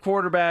backup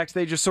quarterbacks,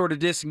 they just sort of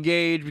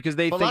disengage because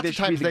they think they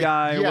should be the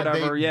guy or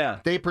whatever.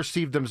 They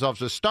perceive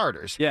themselves as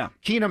starters. Yeah.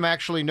 Keenum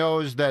actually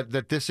knows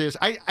that this is.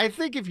 I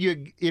think if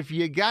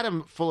you got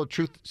him full of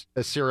truth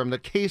serum,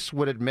 that Case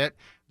would admit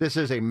this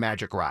is a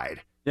magic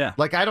ride. Yeah.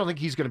 Like, I don't think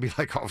he's going to be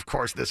like, oh, of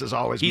course, this is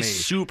always me.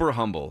 He's super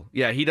humble.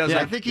 Yeah, he does.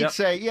 I think he'd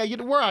say,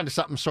 we're on to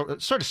something sort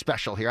of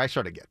special here. I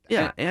sort of get that.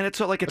 Yeah, and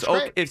it's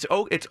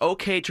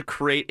okay to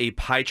create a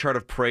pie chart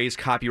of praise,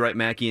 copyright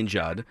Mackey and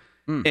Judd,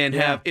 and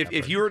have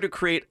if you were to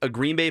create a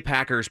Green Bay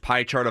Packers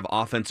pie chart of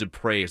offensive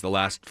praise the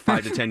last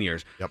 5 to 10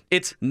 years,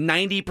 it's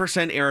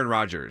 90% Aaron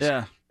Rodgers.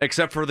 Yeah.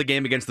 Except for the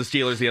game against the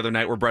Steelers the other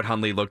night where Brett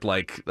Hundley looked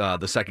like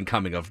the second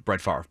coming of Brett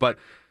Favre. But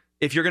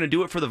if you're going to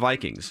do it for the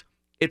Vikings,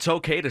 it's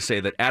okay to say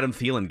that Adam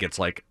Thielen gets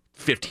like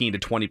 15 to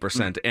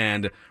 20%,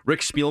 and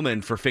Rick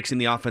Spielman for fixing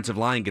the offensive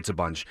line gets a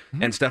bunch,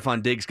 and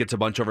Stephon Diggs gets a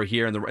bunch over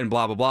here, and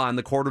blah blah blah, and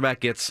the quarterback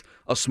gets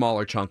a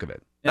smaller chunk of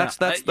it. That's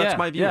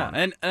my view. Yeah, on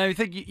it. and I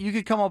think you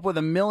could come up with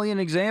a million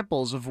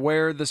examples of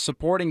where the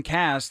supporting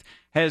cast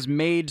has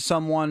made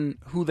someone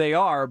who they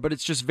are, but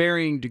it's just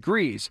varying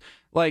degrees.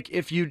 Like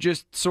if you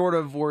just sort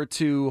of were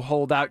to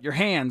hold out your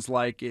hands,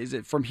 like is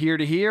it from here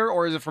to here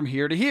or is it from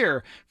here to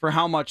here for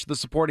how much the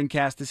supporting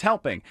cast is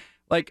helping?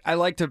 Like, I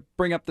like to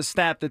bring up the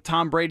stat that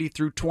Tom Brady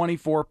threw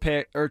 24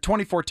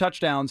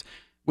 touchdowns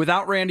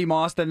without Randy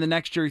Moss. Then the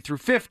next year he threw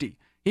 50.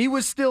 He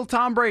was still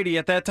Tom Brady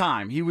at that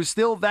time. He was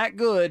still that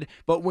good.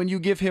 But when you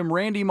give him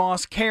Randy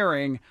Moss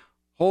carrying,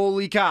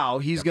 holy cow,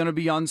 he's going to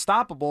be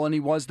unstoppable. And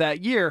he was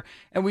that year.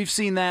 And we've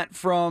seen that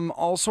from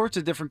all sorts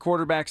of different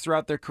quarterbacks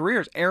throughout their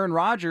careers. Aaron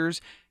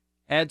Rodgers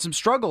had some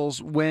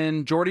struggles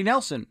when Jordy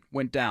Nelson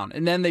went down.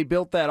 And then they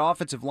built that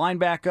offensive line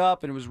back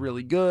up, and it was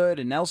really good,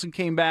 and Nelson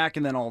came back,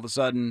 and then all of a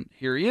sudden,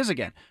 here he is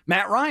again.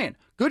 Matt Ryan,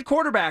 good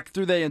quarterback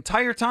through the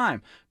entire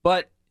time,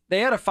 but they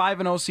had a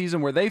 5-0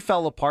 season where they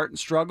fell apart and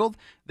struggled.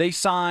 They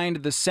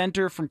signed the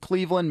center from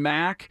Cleveland,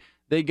 Mack.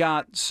 They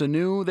got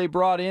Sanu they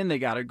brought in. They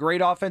got a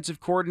great offensive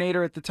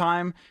coordinator at the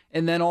time.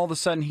 And then all of a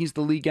sudden, he's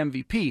the league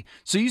MVP.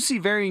 So you see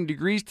varying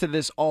degrees to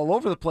this all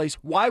over the place.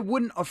 Why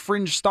wouldn't a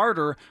fringe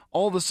starter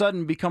all of a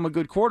sudden become a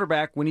good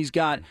quarterback when he's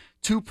got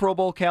 2 Pro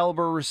Bowl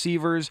caliber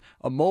receivers,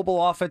 a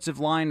mobile offensive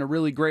line, a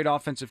really great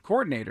offensive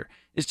coordinator?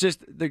 It's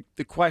just the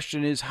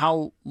question is,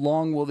 how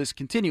long will this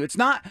continue? It's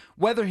not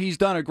whether he's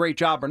done a great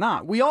job or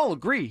not. We all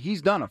agree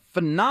he's done a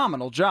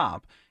phenomenal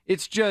job.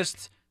 It's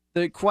just...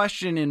 the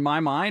question in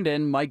my mind,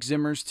 and Mike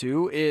Zimmer's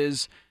too,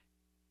 is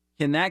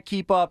can that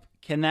keep up?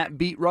 Can that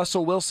beat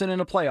Russell Wilson in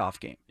a playoff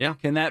game? Yeah.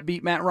 Can that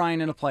beat Matt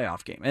Ryan in a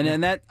playoff game?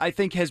 And that, I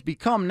think, has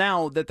become,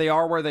 now that they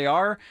are where they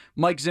are,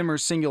 Mike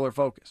Zimmer's singular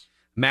focus.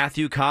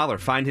 Matthew Collar,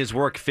 find his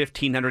work,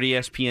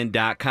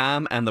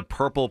 1500ESPN.com, and the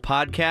Purple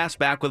Podcast.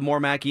 Back with more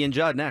Mackey and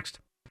Judd next.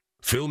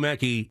 Phil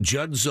Mackey,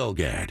 Judd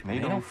Zulgad. They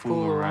don't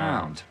fool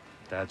around.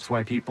 That's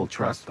why people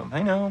trust them.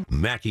 I know.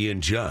 Mackey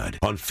and Judd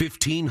on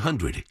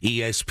 1500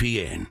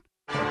 ESPN.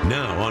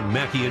 Now on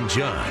Mackey and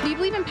Judd. Do you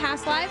believe in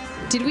past lives?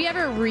 Did we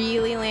ever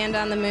really land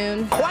on the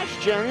moon?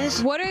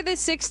 Questions What are the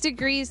 6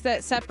 degrees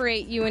that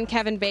separate you and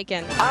Kevin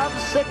Bacon? of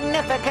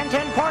significant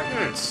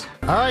importance.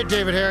 All right,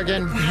 David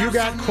Harrigan, you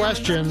got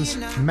questions.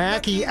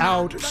 Mackey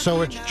out,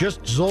 so it's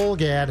just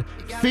Zulgad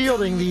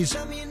fielding these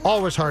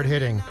always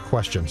hard-hitting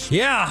questions.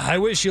 Yeah, I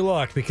wish you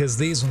luck because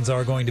these ones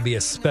are going to be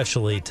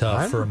especially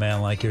tough for a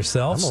man like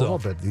yourself. I'm a little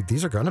bit.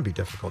 These are going to be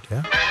difficult,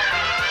 yeah?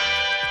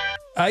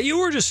 You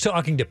were just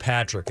talking to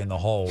Patrick in the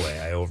hallway,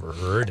 I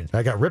overheard. And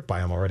I got ripped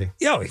by him already.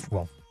 Yeah,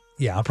 well,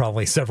 yeah,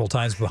 probably several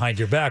times behind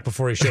your back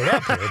before he showed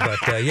up here.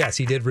 But yes,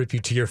 he did rip you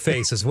to your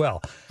face as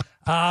well.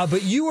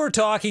 But you were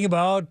talking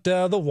about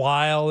the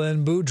Wild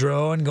and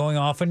Boudreaux and going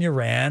off on your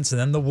rants, and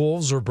then the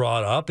Wolves were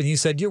brought up, and you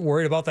said you're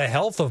worried about the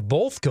health of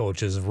both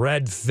coaches,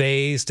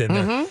 red-faced, and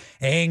they're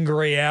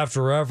angry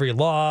after every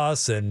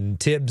loss, and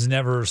Tibbs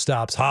never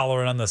stops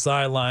hollering on the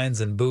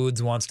sidelines, and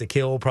Boods wants to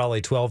kill probably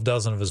 12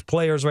 dozen of his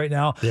players right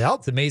now. Yep.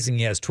 It's amazing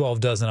he has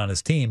 12 dozen on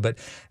his team, but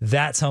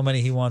that's how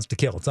many he wants to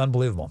kill. It's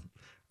unbelievable.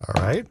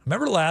 All right.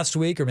 Remember last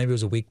week, or maybe it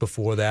was a week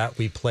before that,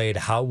 we played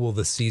How Will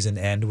the Season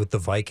End with the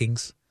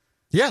Vikings?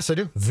 Yes, I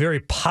do. Very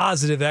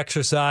positive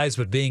exercise,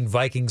 but being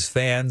Vikings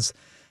fans,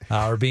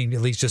 or being at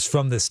least just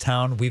from this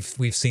town, we've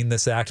seen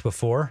this act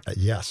before.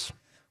 Yes.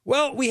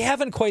 Well, we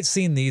haven't quite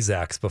seen these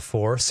acts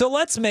before, so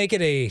let's make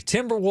it a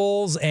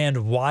Timberwolves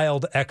and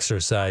Wild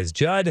exercise.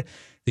 Judd,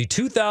 the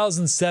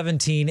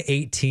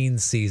 2017-18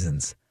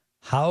 seasons,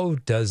 How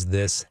does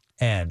this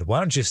end? Why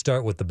don't you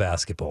start with the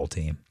basketball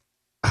team?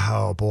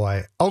 Oh,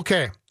 boy.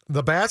 Okay.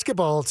 The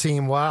basketball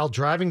team, while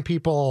driving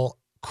people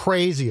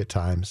crazy at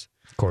times.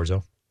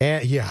 Corzo.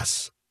 And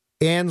yes.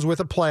 Ends with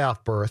a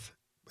playoff berth.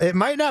 It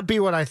might not be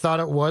what I thought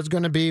it was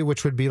going to be,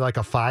 which would be like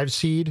a 5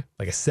 seed.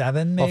 Like a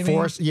 7, maybe? A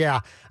 4.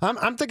 Yeah.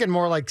 I'm thinking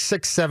more like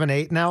 6, 7,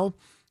 8 now.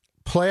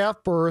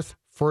 Playoff berth,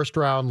 first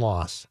round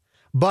loss.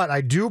 But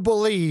I do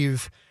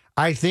believe,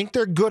 I think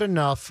they're good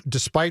enough,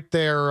 despite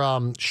their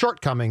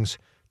shortcomings,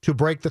 to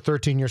break the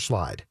 13-year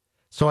slide.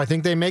 So I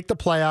think they make the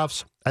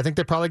playoffs. I think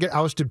they probably get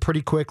ousted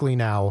pretty quickly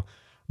now.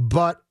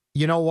 But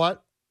you know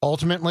what?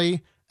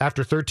 Ultimately,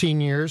 after 13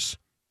 years,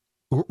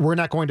 we're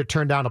not going to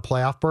turn down a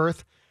playoff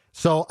berth.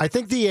 So I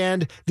think the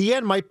end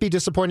might be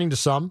disappointing to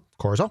some,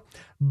 Corzo,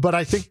 but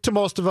I think to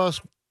most of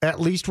us, at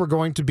least we're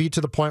going to be to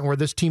the point where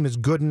this team is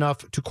good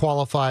enough to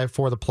qualify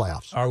for the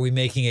playoffs. Are we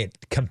making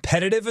it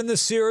competitive in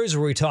this series, or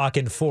are we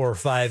talking 4 or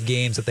 5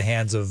 games at the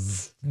hands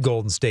of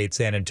Golden State,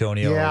 San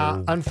Antonio,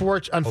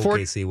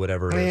 OKC,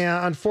 whatever it is?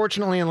 Yeah,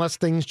 unfortunately, unless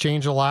things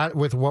change a lot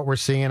with what we're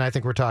seeing, I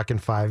think we're talking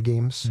 5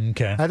 games.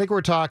 Okay. I think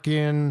we're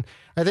talking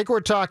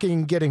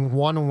getting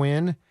 1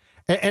 win.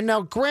 And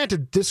now,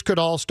 granted, this could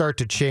all start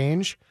to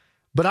change,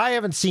 but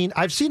I've seen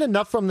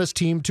enough from this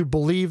team to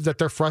believe that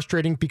they're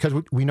frustrating because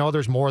we know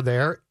there's more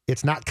there.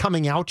 It's not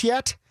coming out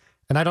yet,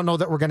 and I don't know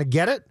that we're going to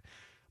get it.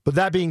 But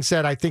that being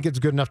said, I think it's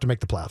good enough to make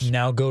the playoffs.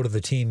 Now go to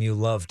the team you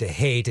love to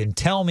hate and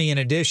tell me, in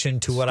addition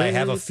to what I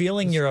have a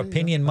feeling your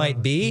opinion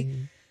might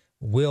be,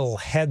 will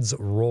heads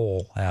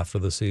roll after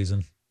the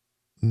season?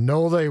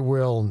 No, they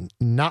will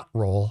not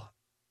roll.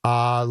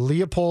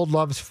 Leopold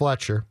loves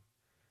Fletcher.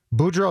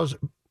 Boudreaux's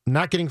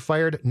not getting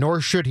fired,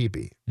 nor should he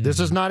be. This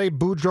is not a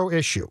Boudreaux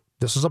issue.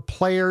 This is a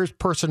player's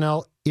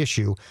personnel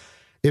issue.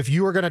 If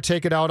you were going to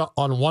take it out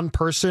on one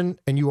person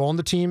and you own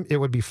the team, it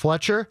would be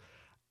Fletcher.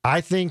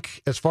 I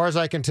think, as far as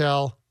I can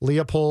tell,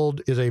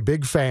 Leopold is a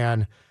big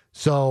fan.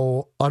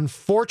 So,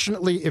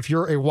 unfortunately, if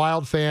you're a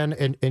Wild fan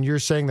and you're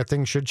saying that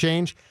things should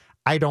change,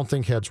 I don't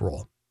think heads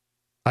roll.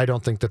 I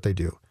don't think that they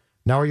do.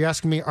 Now, are you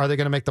asking me, are they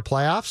going to make the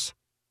playoffs?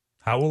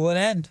 How will it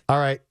end? All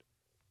right.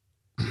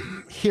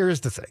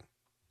 Here's the thing.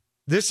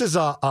 This is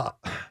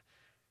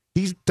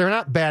they're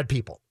not bad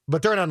people,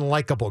 but they're an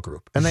unlikable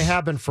group, and they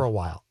have been for a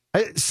while.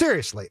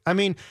 Seriously. I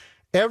mean,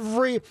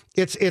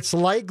 it's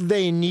like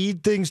they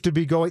need things to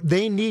be going.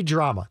 They need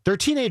drama. They're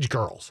teenage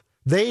girls.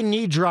 They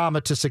need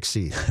drama to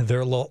succeed.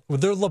 They're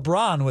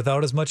LeBron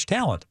without as much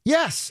talent.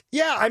 Yes.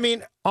 Yeah. I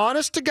mean,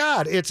 honest to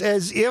God, it's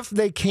as if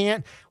they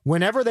can't,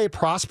 whenever they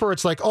prosper,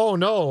 it's like, oh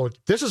no,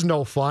 this is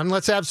no fun.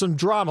 Let's have some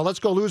drama. Let's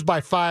go lose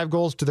by 5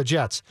 goals to the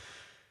Jets.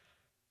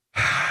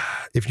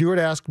 If you were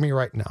to ask me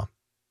right now,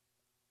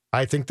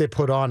 I think they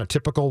put on a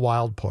typical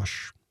Wild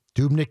push.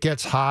 Dubnyk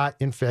gets hot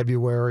in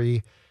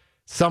February.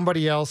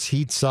 Somebody else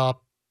heats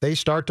up. They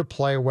start to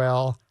play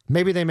well.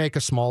 Maybe they make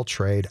a small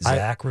trade.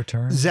 Zach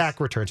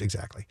returns,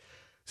 exactly.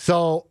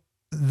 So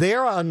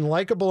they're an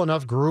unlikable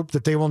enough group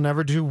that they will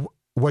never do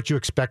what you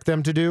expect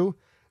them to do.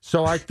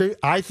 So I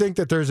think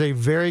that there's a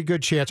very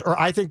good chance, or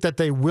I think that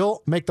they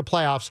will make the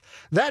playoffs.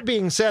 That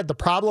being said, the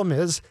problem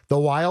is the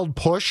Wild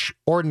push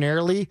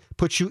ordinarily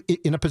puts you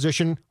in a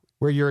position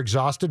where you're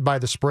exhausted by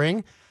the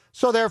spring.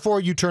 So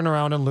therefore, you turn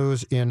around and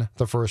lose in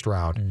the first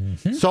round.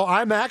 Mm-hmm. So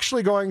I'm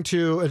actually going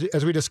to,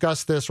 as we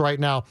discuss this right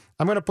now,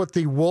 I'm going to put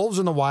the Wolves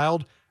and the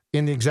Wild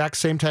in the exact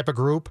same type of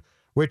group,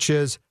 which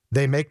is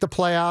they make the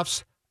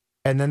playoffs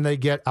and then they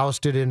get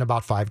ousted in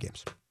about 5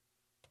 games.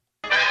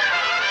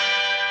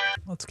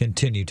 Let's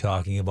continue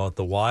talking about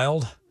the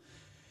Wild.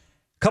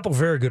 A couple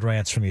very good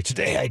rants from you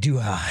today. I do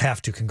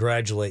have to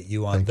congratulate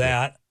you on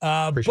that.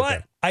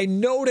 But I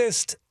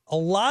noticed a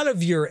lot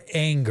of your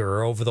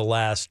anger over the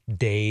last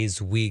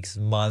days, weeks,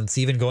 months,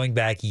 even going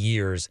back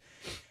years,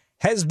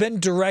 has been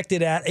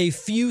directed at a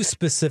few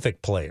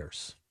specific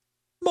players.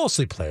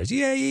 Mostly players.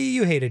 Yeah,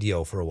 you hated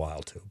Yo for a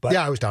while too. But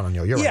yeah, I was down on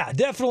Yo. You're right. Yeah,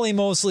 definitely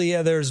mostly.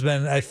 Yeah, there's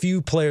been a few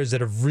players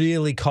that have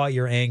really caught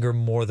your anger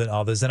more than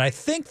others. And I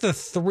think the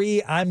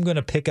 3 I'm going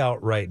to pick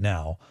out right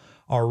now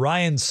are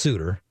Ryan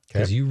Suter,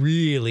 because you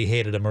really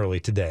hated him early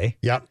today.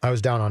 Yep, I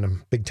was down on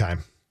him big time.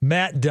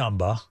 Matt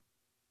Dumba,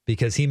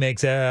 because he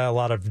makes a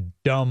lot of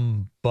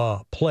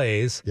Dumba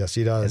plays. Yes,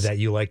 he does. That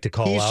you like to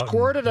call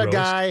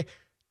out.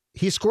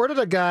 He squirted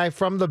a guy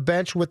from the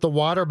bench with the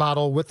water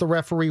bottle with the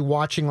referee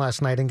watching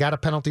last night and got a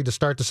penalty to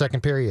start the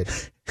second period.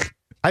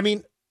 I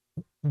mean,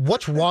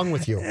 what's wrong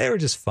with you? They were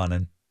just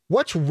funning.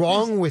 What's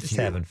wrong with just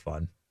you? Having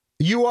fun.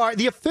 You are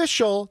the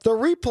official. The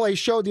replay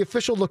showed the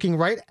official looking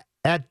right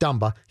at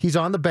Dumba. He's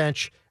on the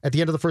bench at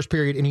the end of the first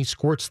period and he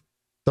squirts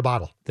the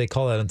bottle. They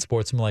call that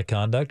unsportsmanlike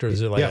conduct, or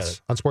is it like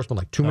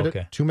unsportsmanlike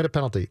 2-minute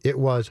penalty? It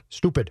was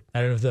stupid.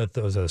 I don't know if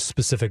that was a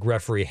specific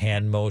referee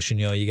hand motion.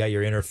 You know, you got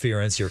your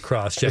interference, your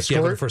cross check. You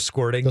have it for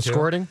squirting. The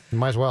squirting, you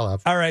might as well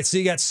have. All right, so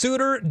you got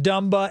Suter,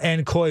 Dumba,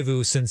 and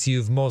Koivu, since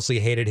you've mostly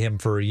hated him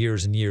for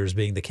years and years,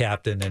 being the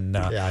captain and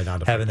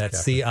having that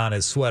C on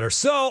his sweater.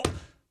 So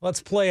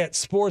let's play it.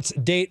 Sports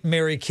date,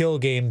 marry, kill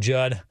game,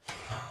 Judd.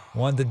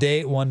 1 to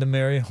date, 1 to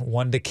marry,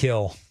 1 to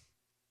kill.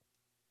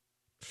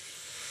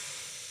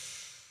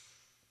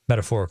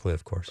 Metaphorically,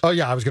 of course. Oh,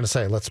 yeah, I was going to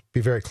say, let's be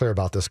very clear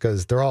about this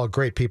because they're all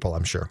great people,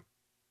 I'm sure.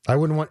 I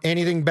wouldn't want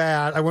anything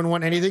bad. I wouldn't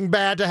want anything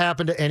bad to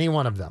happen to any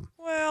one of them.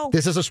 Well,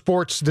 this is a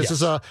sports. This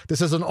is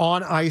an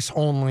on ice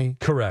only.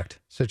 Correct.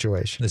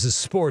 Situation. This is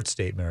sports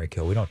state, Mary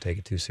Kill. We don't take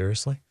it too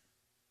seriously.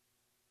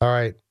 All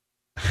right.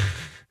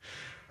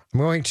 I'm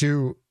going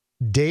to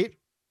date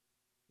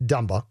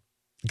Dumba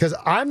because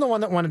I'm the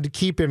one that wanted to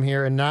keep him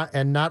here and not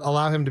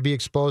allow him to be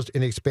exposed in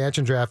the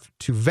expansion draft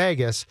to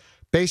Vegas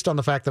based on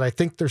the fact that I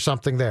think there's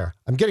something there.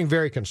 I'm getting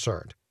very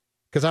concerned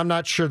because I'm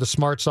not sure the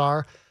smarts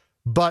are,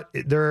 but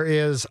there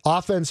is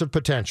offensive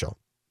potential.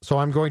 So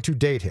I'm going to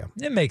date him.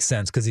 It makes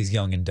sense because he's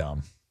young and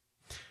dumb.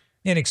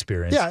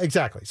 Inexperienced. Yeah,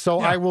 exactly.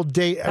 So I will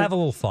date. Have a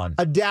little fun.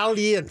 A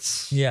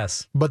dalliance.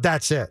 Yes. But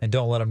that's it. And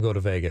don't let him go to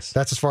Vegas.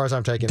 That's as far as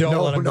I'm taking it.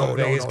 Don't let him go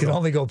to Vegas. Can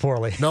only go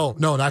poorly. No,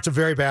 that's a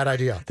very bad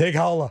idea. Take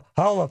Holla.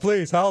 Holla,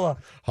 please. Holla.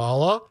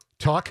 Holla.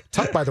 Tuck,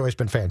 by the way, has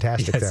been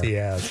fantastic yes, there. He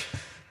has.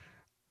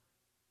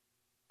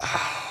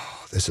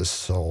 Oh, this is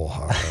so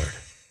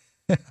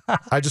hard.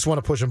 I just want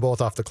to push them both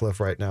off the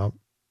cliff right now.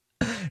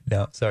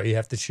 No, sorry, you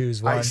have to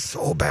choose one. I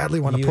so badly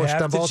want to push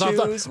them both off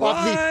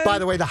the, by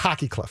the way, the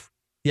hockey cliff.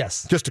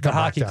 Yes. Just to come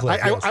back hockey down.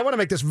 cliff. I want to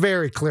make this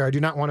very clear. I do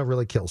not want to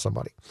really kill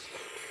somebody.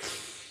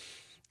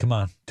 Come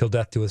on, till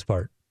death do us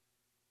part.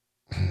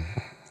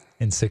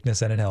 In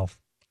sickness and in health.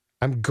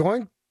 I'm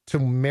going to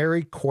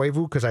marry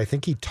Koivu because I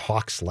think he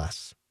talks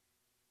less.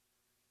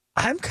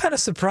 I'm kind of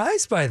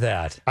surprised by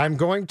that. I'm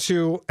going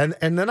to, and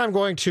then I'm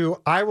going to,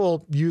 I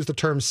will use the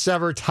term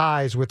sever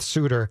ties with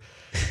Suter.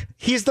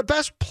 He's the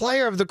best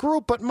player of the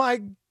group, but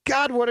my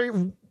God,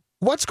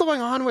 what's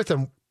going on with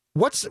him?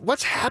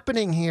 What's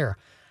happening here?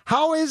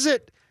 How is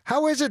it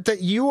that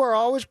you are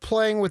always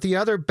playing with the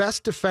other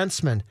best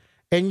defenseman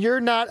and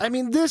you're not? I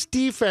mean, this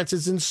defense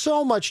is in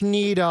so much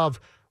need of,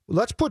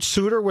 let's put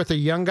Suter with a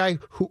young guy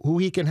who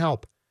he can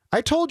help. I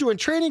told you in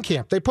training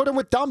camp, they put him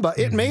with Dumba.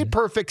 It made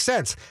perfect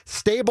sense.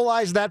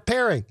 Stabilize that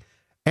pairing.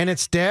 And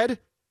instead,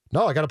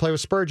 no, I got to play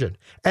with Spurgeon.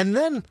 And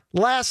then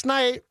last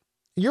night,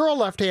 you're a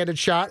left-handed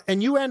shot,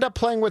 and you end up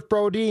playing with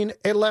Brodin,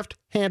 a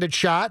left-handed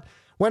shot,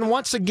 when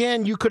once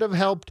again, you could have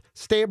helped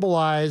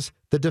stabilize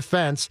the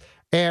defense.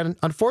 And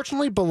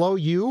unfortunately, below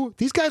you,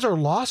 these guys are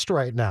lost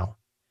right now.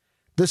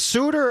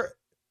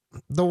 The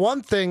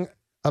one thing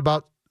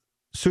about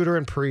Suter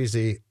and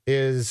Parise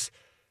is,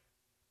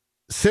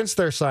 since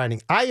their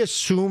signing, I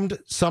assumed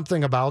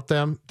something about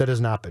them that has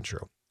not been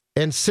true.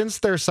 And since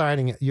their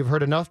signing, you've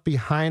heard enough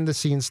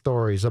behind-the-scenes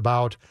stories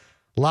about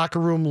locker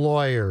room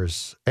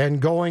lawyers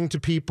and going to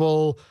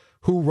people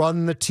who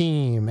run the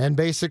team and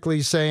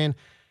basically saying,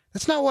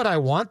 that's not what I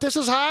want. This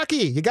is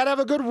hockey. You got to have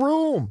a good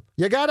room.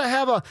 You got to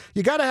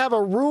have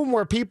a room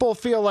where people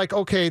feel like,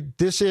 okay,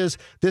 this is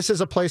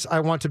a place I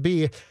want to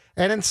be.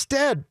 And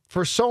instead,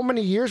 for so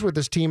many years with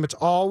this team, it's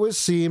always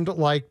seemed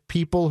like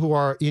people who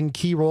are in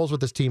key roles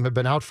with this team have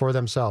been out for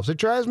themselves. It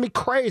drives me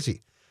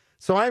crazy.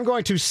 So I'm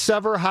going to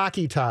sever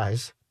hockey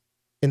ties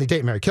in the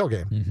date, marry, kill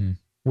game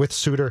with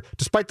Suter,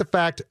 despite the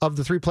fact of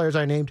the three players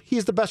I named,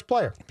 he's the best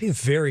player. It'd be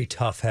very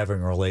tough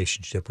having a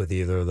relationship with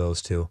either of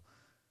those two.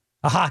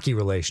 A hockey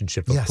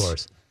relationship, of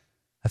course.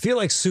 I feel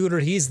like Suter,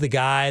 he's the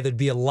guy. There'd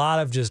be a lot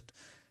of just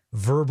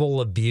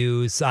verbal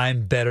abuse.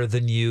 I'm better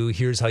than you.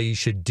 Here's how you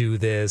should do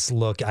this.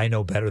 Look, I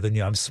know better than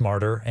you. I'm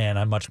smarter and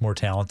I'm much more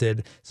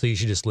talented. So you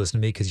should just listen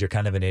to me because you're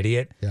kind of an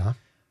idiot. Yeah.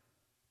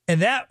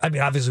 And that, I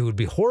mean, obviously would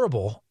be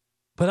horrible.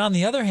 But on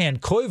the other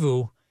hand,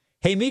 Koivu,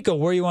 hey, Mikko,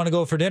 where you want to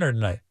go for dinner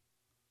tonight?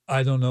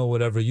 I don't know,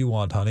 whatever you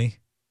want, honey.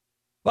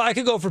 Well, I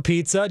could go for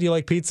pizza. Do you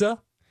like pizza?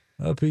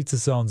 Pizza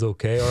sounds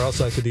okay. Or else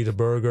I could eat a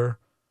burger.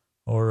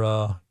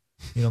 Or,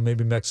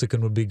 maybe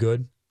Mexican would be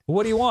good. Well,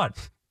 what do you want?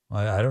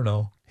 I don't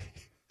know.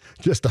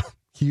 Just a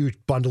huge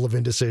bundle of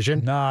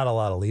indecision. Not a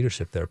lot of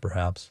leadership there,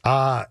 perhaps.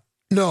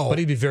 No. But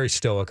he'd be very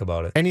stoic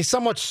about it. And he's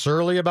somewhat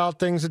surly about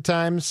things at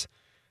times.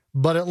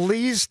 But at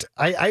least,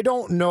 I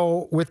don't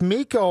know. With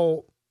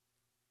Mikko,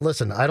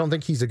 listen, I don't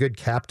think he's a good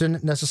captain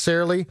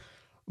necessarily.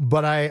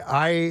 But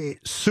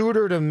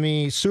Suter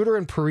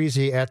and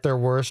Parise at their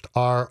worst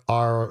are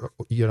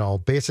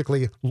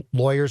basically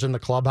lawyers in the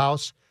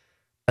clubhouse.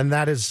 And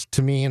that is,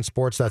 to me, in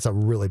sports, that's a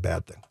really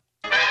bad thing.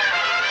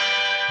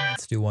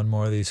 Let's do one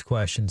more of these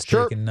questions.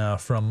 Sure. Taken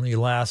from your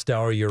last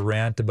hour, your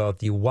rant about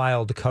the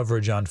wild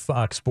coverage on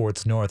Fox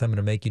Sports North. I'm going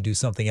to make you do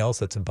something else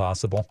that's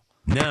impossible.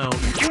 Now,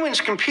 humans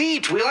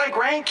compete. We like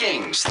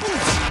rankings.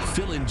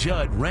 Phil and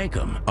Judd rank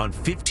them on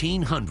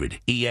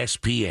 1500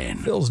 ESPN.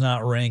 Phil's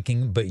not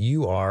ranking, but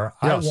you are.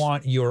 Yes. I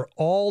want your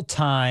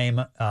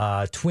all-time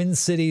Twin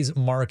Cities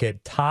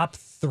market top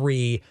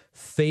 3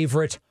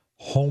 favorite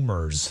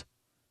homers.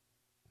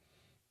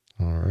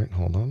 All right,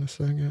 hold on a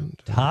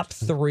second. Top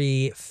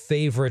 3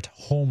 favorite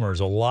homers.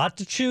 A lot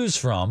to choose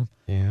from.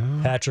 Yeah.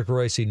 Patrick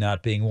Royce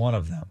not being one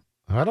of them.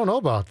 I don't know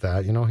about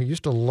that. He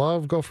used to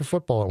love Go for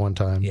Football at one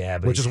time. Yeah,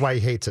 but which is why he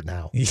hates it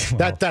now.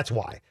 Well, That's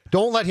why.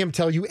 Don't let him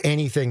tell you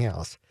anything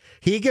else.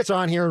 He gets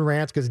on here and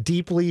rants because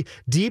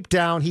deep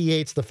down, he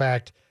hates the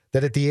fact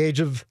that at the age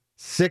of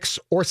 6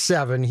 or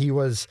 7, he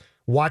was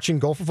watching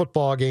Go for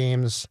Football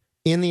games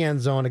in the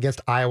end zone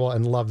against Iowa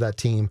and loved that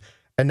team.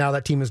 And now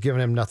that team has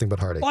given him nothing but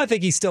heartache. Well, I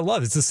think he still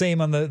loves it. It's the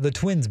same on the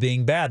Twins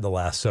being bad the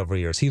last several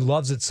years. He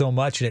loves it so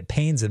much and it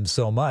pains him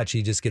so much.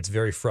 He just gets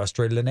very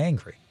frustrated and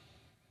angry.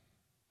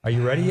 Are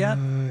you ready yet?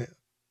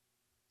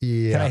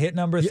 Yeah. Can I hit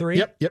number 3?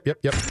 Yep. Hit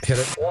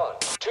it. 1,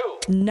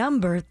 2.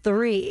 Number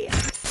 3.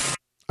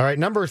 All right,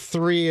 number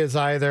 3 is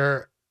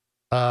either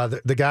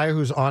the guy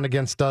who's on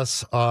against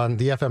us on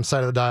the FM side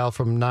of the dial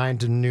from 9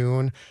 to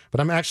noon,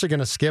 but I'm actually going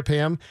to skip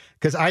him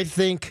because I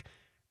think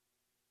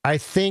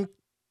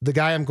the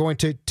guy I'm going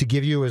to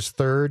give you as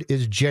third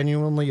is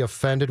genuinely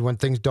offended when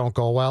things don't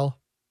go well.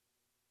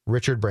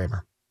 Richard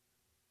Bramer.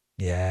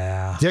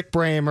 Yeah. Dick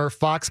Bramer,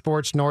 Fox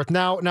Sports North.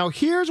 Now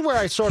here's where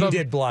I sort of... He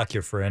did block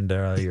your friend,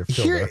 your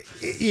here,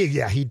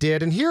 yeah, he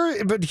did. And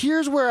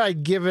here's where I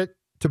give it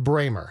to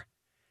Bramer.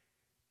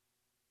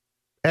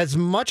 As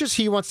much as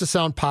he wants to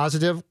sound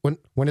positive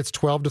when it's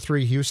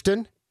 12-3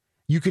 Houston,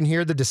 you can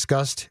hear the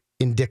disgust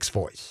in Dick's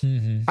voice.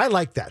 Mm-hmm. I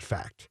like that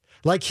fact.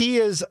 Like he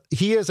is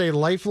a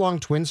lifelong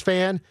Twins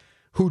fan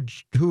who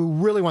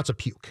really wants to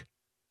puke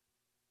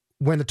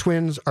when the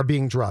Twins are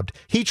being drubbed.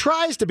 He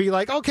tries to be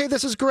like, okay,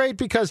 this is great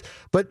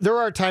but there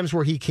are times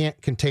where he can't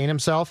contain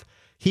himself.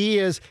 He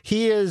is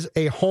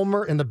a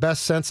homer in the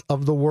best sense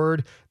of the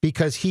word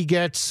because he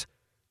gets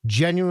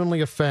genuinely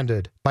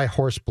offended by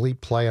horse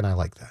bleep play, and I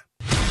like that.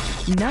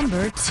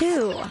 Number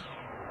 2.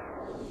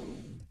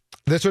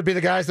 This would be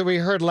the guys that we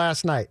heard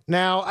last night.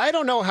 Now, I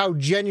don't know how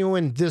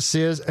genuine this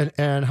is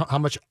and how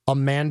much a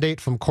mandate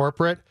from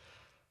corporate.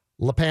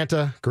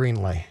 LaPanta,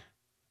 Greenlay.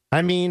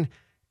 I mean,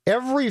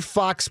 every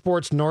Fox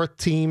Sports North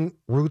team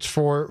roots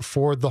for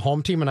the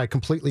home team, and I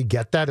completely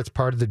get that. It's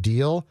part of the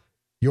deal.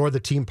 You're the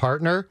team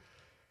partner.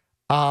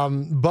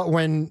 But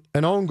when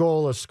an own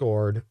goal is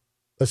scored,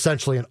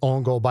 essentially an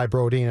own goal by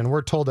Brodin, and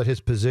we're told that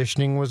his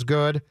positioning was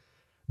good,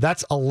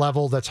 that's a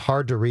level that's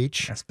hard to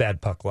reach. That's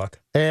bad puck luck.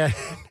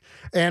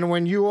 And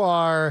when you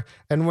are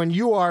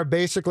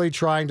basically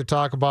trying to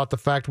talk about the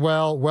fact,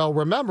 well,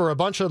 remember, a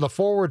bunch of the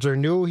forwards are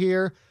new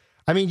here.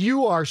 I mean,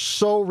 you are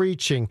so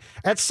reaching.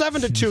 At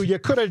 7-2, you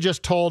could have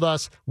just told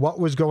us what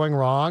was going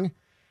wrong.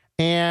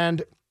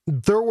 And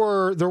there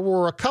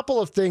were a couple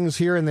of things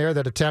here and there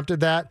that attempted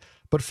that,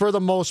 but for the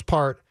most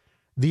part,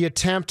 the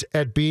attempt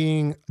at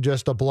being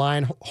just a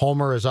blind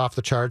homer is off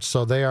the charts,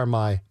 so they are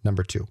my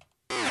number 2.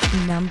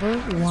 Number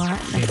 1.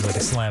 Seems like a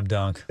slam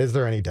dunk. Is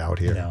there any doubt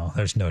here? No,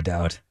 there's no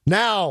doubt.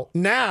 Now,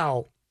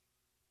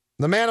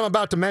 the man I'm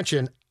about to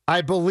mention,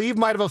 I believe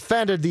might have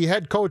offended the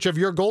head coach of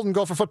your Golden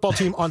Gopher football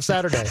team on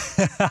Saturday.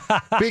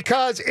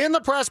 Because in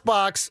the press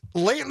box,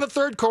 late in the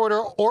third quarter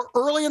or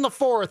early in the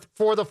fourth,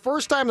 for the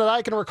first time that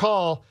I can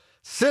recall,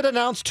 Sid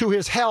announced to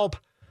his help,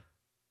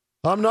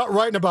 "I'm not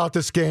writing about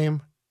this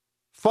game,"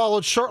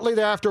 followed shortly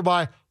thereafter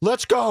by,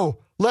 let's go.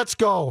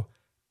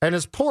 And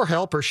his poor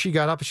helper, she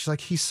got up and she's like,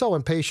 "He's so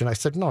impatient." I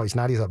said, "No, he's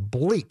not. He's a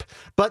bleep."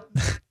 But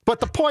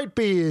the point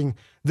being,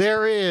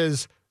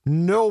 there's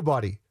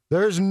nobody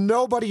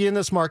in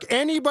this mark.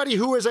 Anybody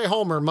who is a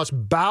homer must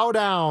bow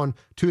down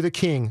to the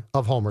king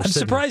of homers. I'm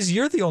surprised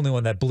you're the only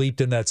one that bleeped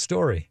in that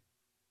story.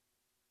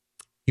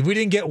 If we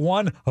didn't get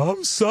one,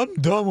 I'm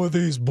done with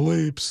these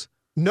bleeps.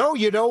 No,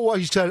 you know what?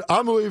 He said,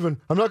 "I'm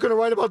leaving. I'm not going to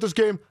write about this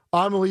game.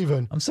 I'm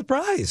leaving." I'm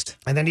surprised.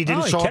 And then he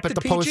didn't show up at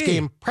the PG.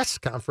 post-game press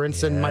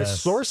conference, and my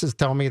sources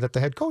tell me that the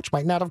head coach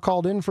might not have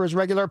called in for his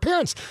regular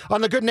appearance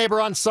on The Good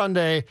Neighbor on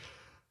Sunday.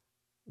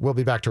 We'll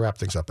be back to wrap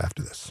things up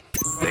after this.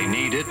 They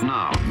need it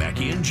now.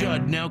 Mackey and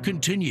Judd now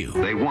continue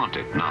They want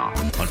it now.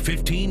 on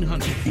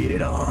 1500. Get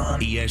it on.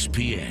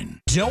 ESPN.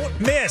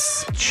 Don't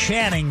miss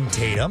Channing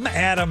Tatum,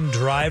 Adam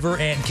Driver,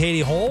 and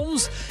Katie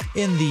Holmes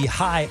in the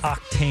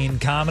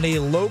high-octane comedy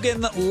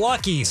Logan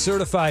Lucky,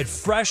 certified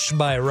fresh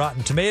by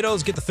Rotten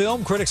Tomatoes. Get the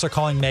film critics are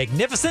calling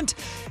magnificent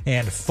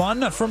and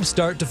fun from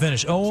start to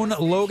finish. Own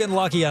Logan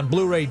Lucky on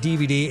Blu-ray,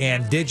 DVD,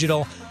 and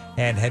digital.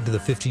 And head to the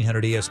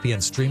 1500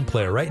 ESPN stream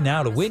player right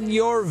now to win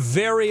your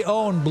very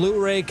own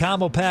Blu-ray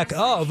combo pack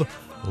of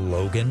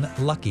Logan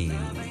Lucky.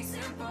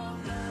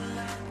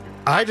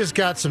 I just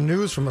got some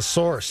news from a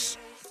source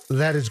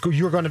that is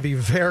you're going to be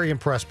very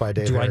impressed by,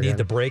 Dave. Do I need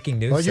the breaking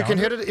news? Well, you can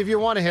hit it if you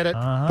want to hit it,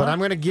 but I'm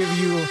going to give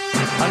you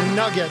a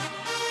nugget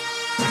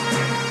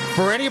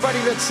for anybody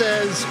that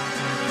says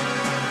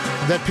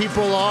that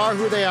people are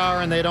who they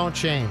are and they don't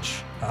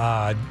change.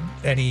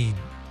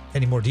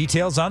 Any more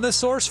details on this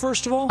source,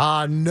 first of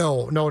all?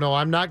 No.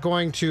 I'm not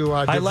going to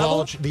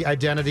divulge the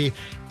identity.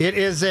 It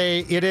is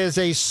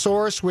a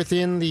source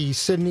within the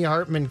Sidney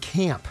Hartman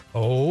camp.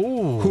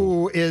 Oh.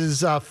 Who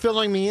is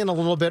filling me in a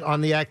little bit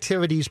on the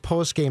activities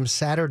post-game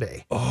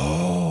Saturday.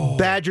 Oh.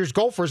 Badgers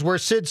Gophers, where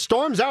Sid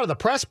storms out of the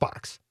press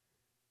box.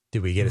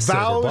 Did we get a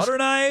silver butter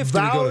knife?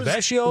 Did we go to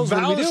Vecchio's?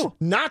 What did we do?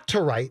 Not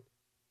to write.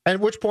 At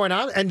which point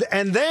and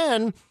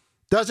then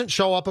doesn't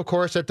show up, of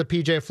course, at the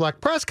PJ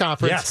Fleck press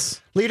conference.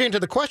 Yes. Leading to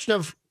the question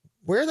of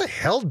where the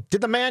hell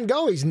did the man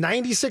go? He's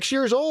 96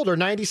 years old or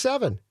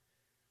 97.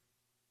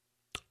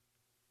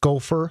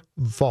 Gopher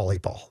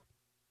volleyball.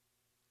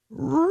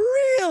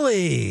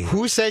 Really?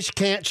 Who says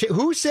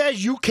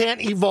you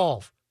can't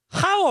evolve?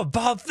 How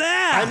about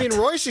that? I mean,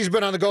 Royce's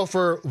been on the go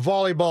for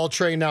volleyball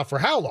train now for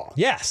how long?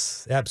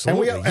 Yes,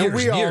 absolutely. And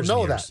we all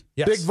know that.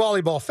 Yes. Big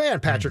volleyball fan,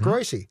 Patrick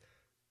Royce.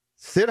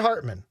 Sid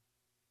Hartman,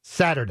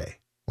 Saturday,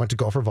 went to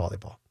go for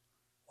volleyball.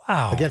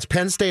 Wow. Against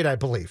Penn State, I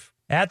believe.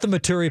 At the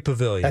Maturi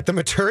Pavilion. At the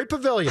Maturi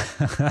Pavilion.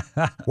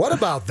 What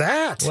about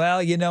that?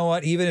 Well, you know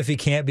what? Even if he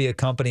can't be a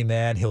company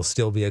man, he'll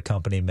still be a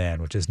company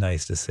man, which is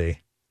nice to see.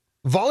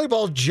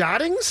 Volleyball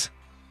jottings?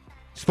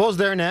 Suppose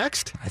they're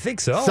next? I think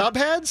so.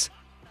 Subheads?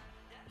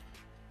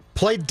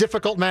 Played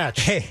difficult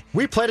match. Hey.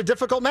 We played a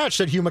difficult match,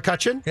 said Hugh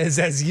McCutcheon.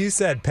 As you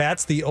said,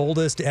 Pat's the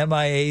oldest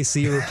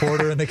MIAC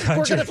reporter in the country.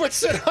 We're going to put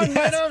Sid on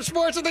Night of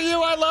Sports with the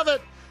U. I love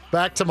it.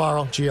 Back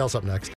tomorrow. GL's up next.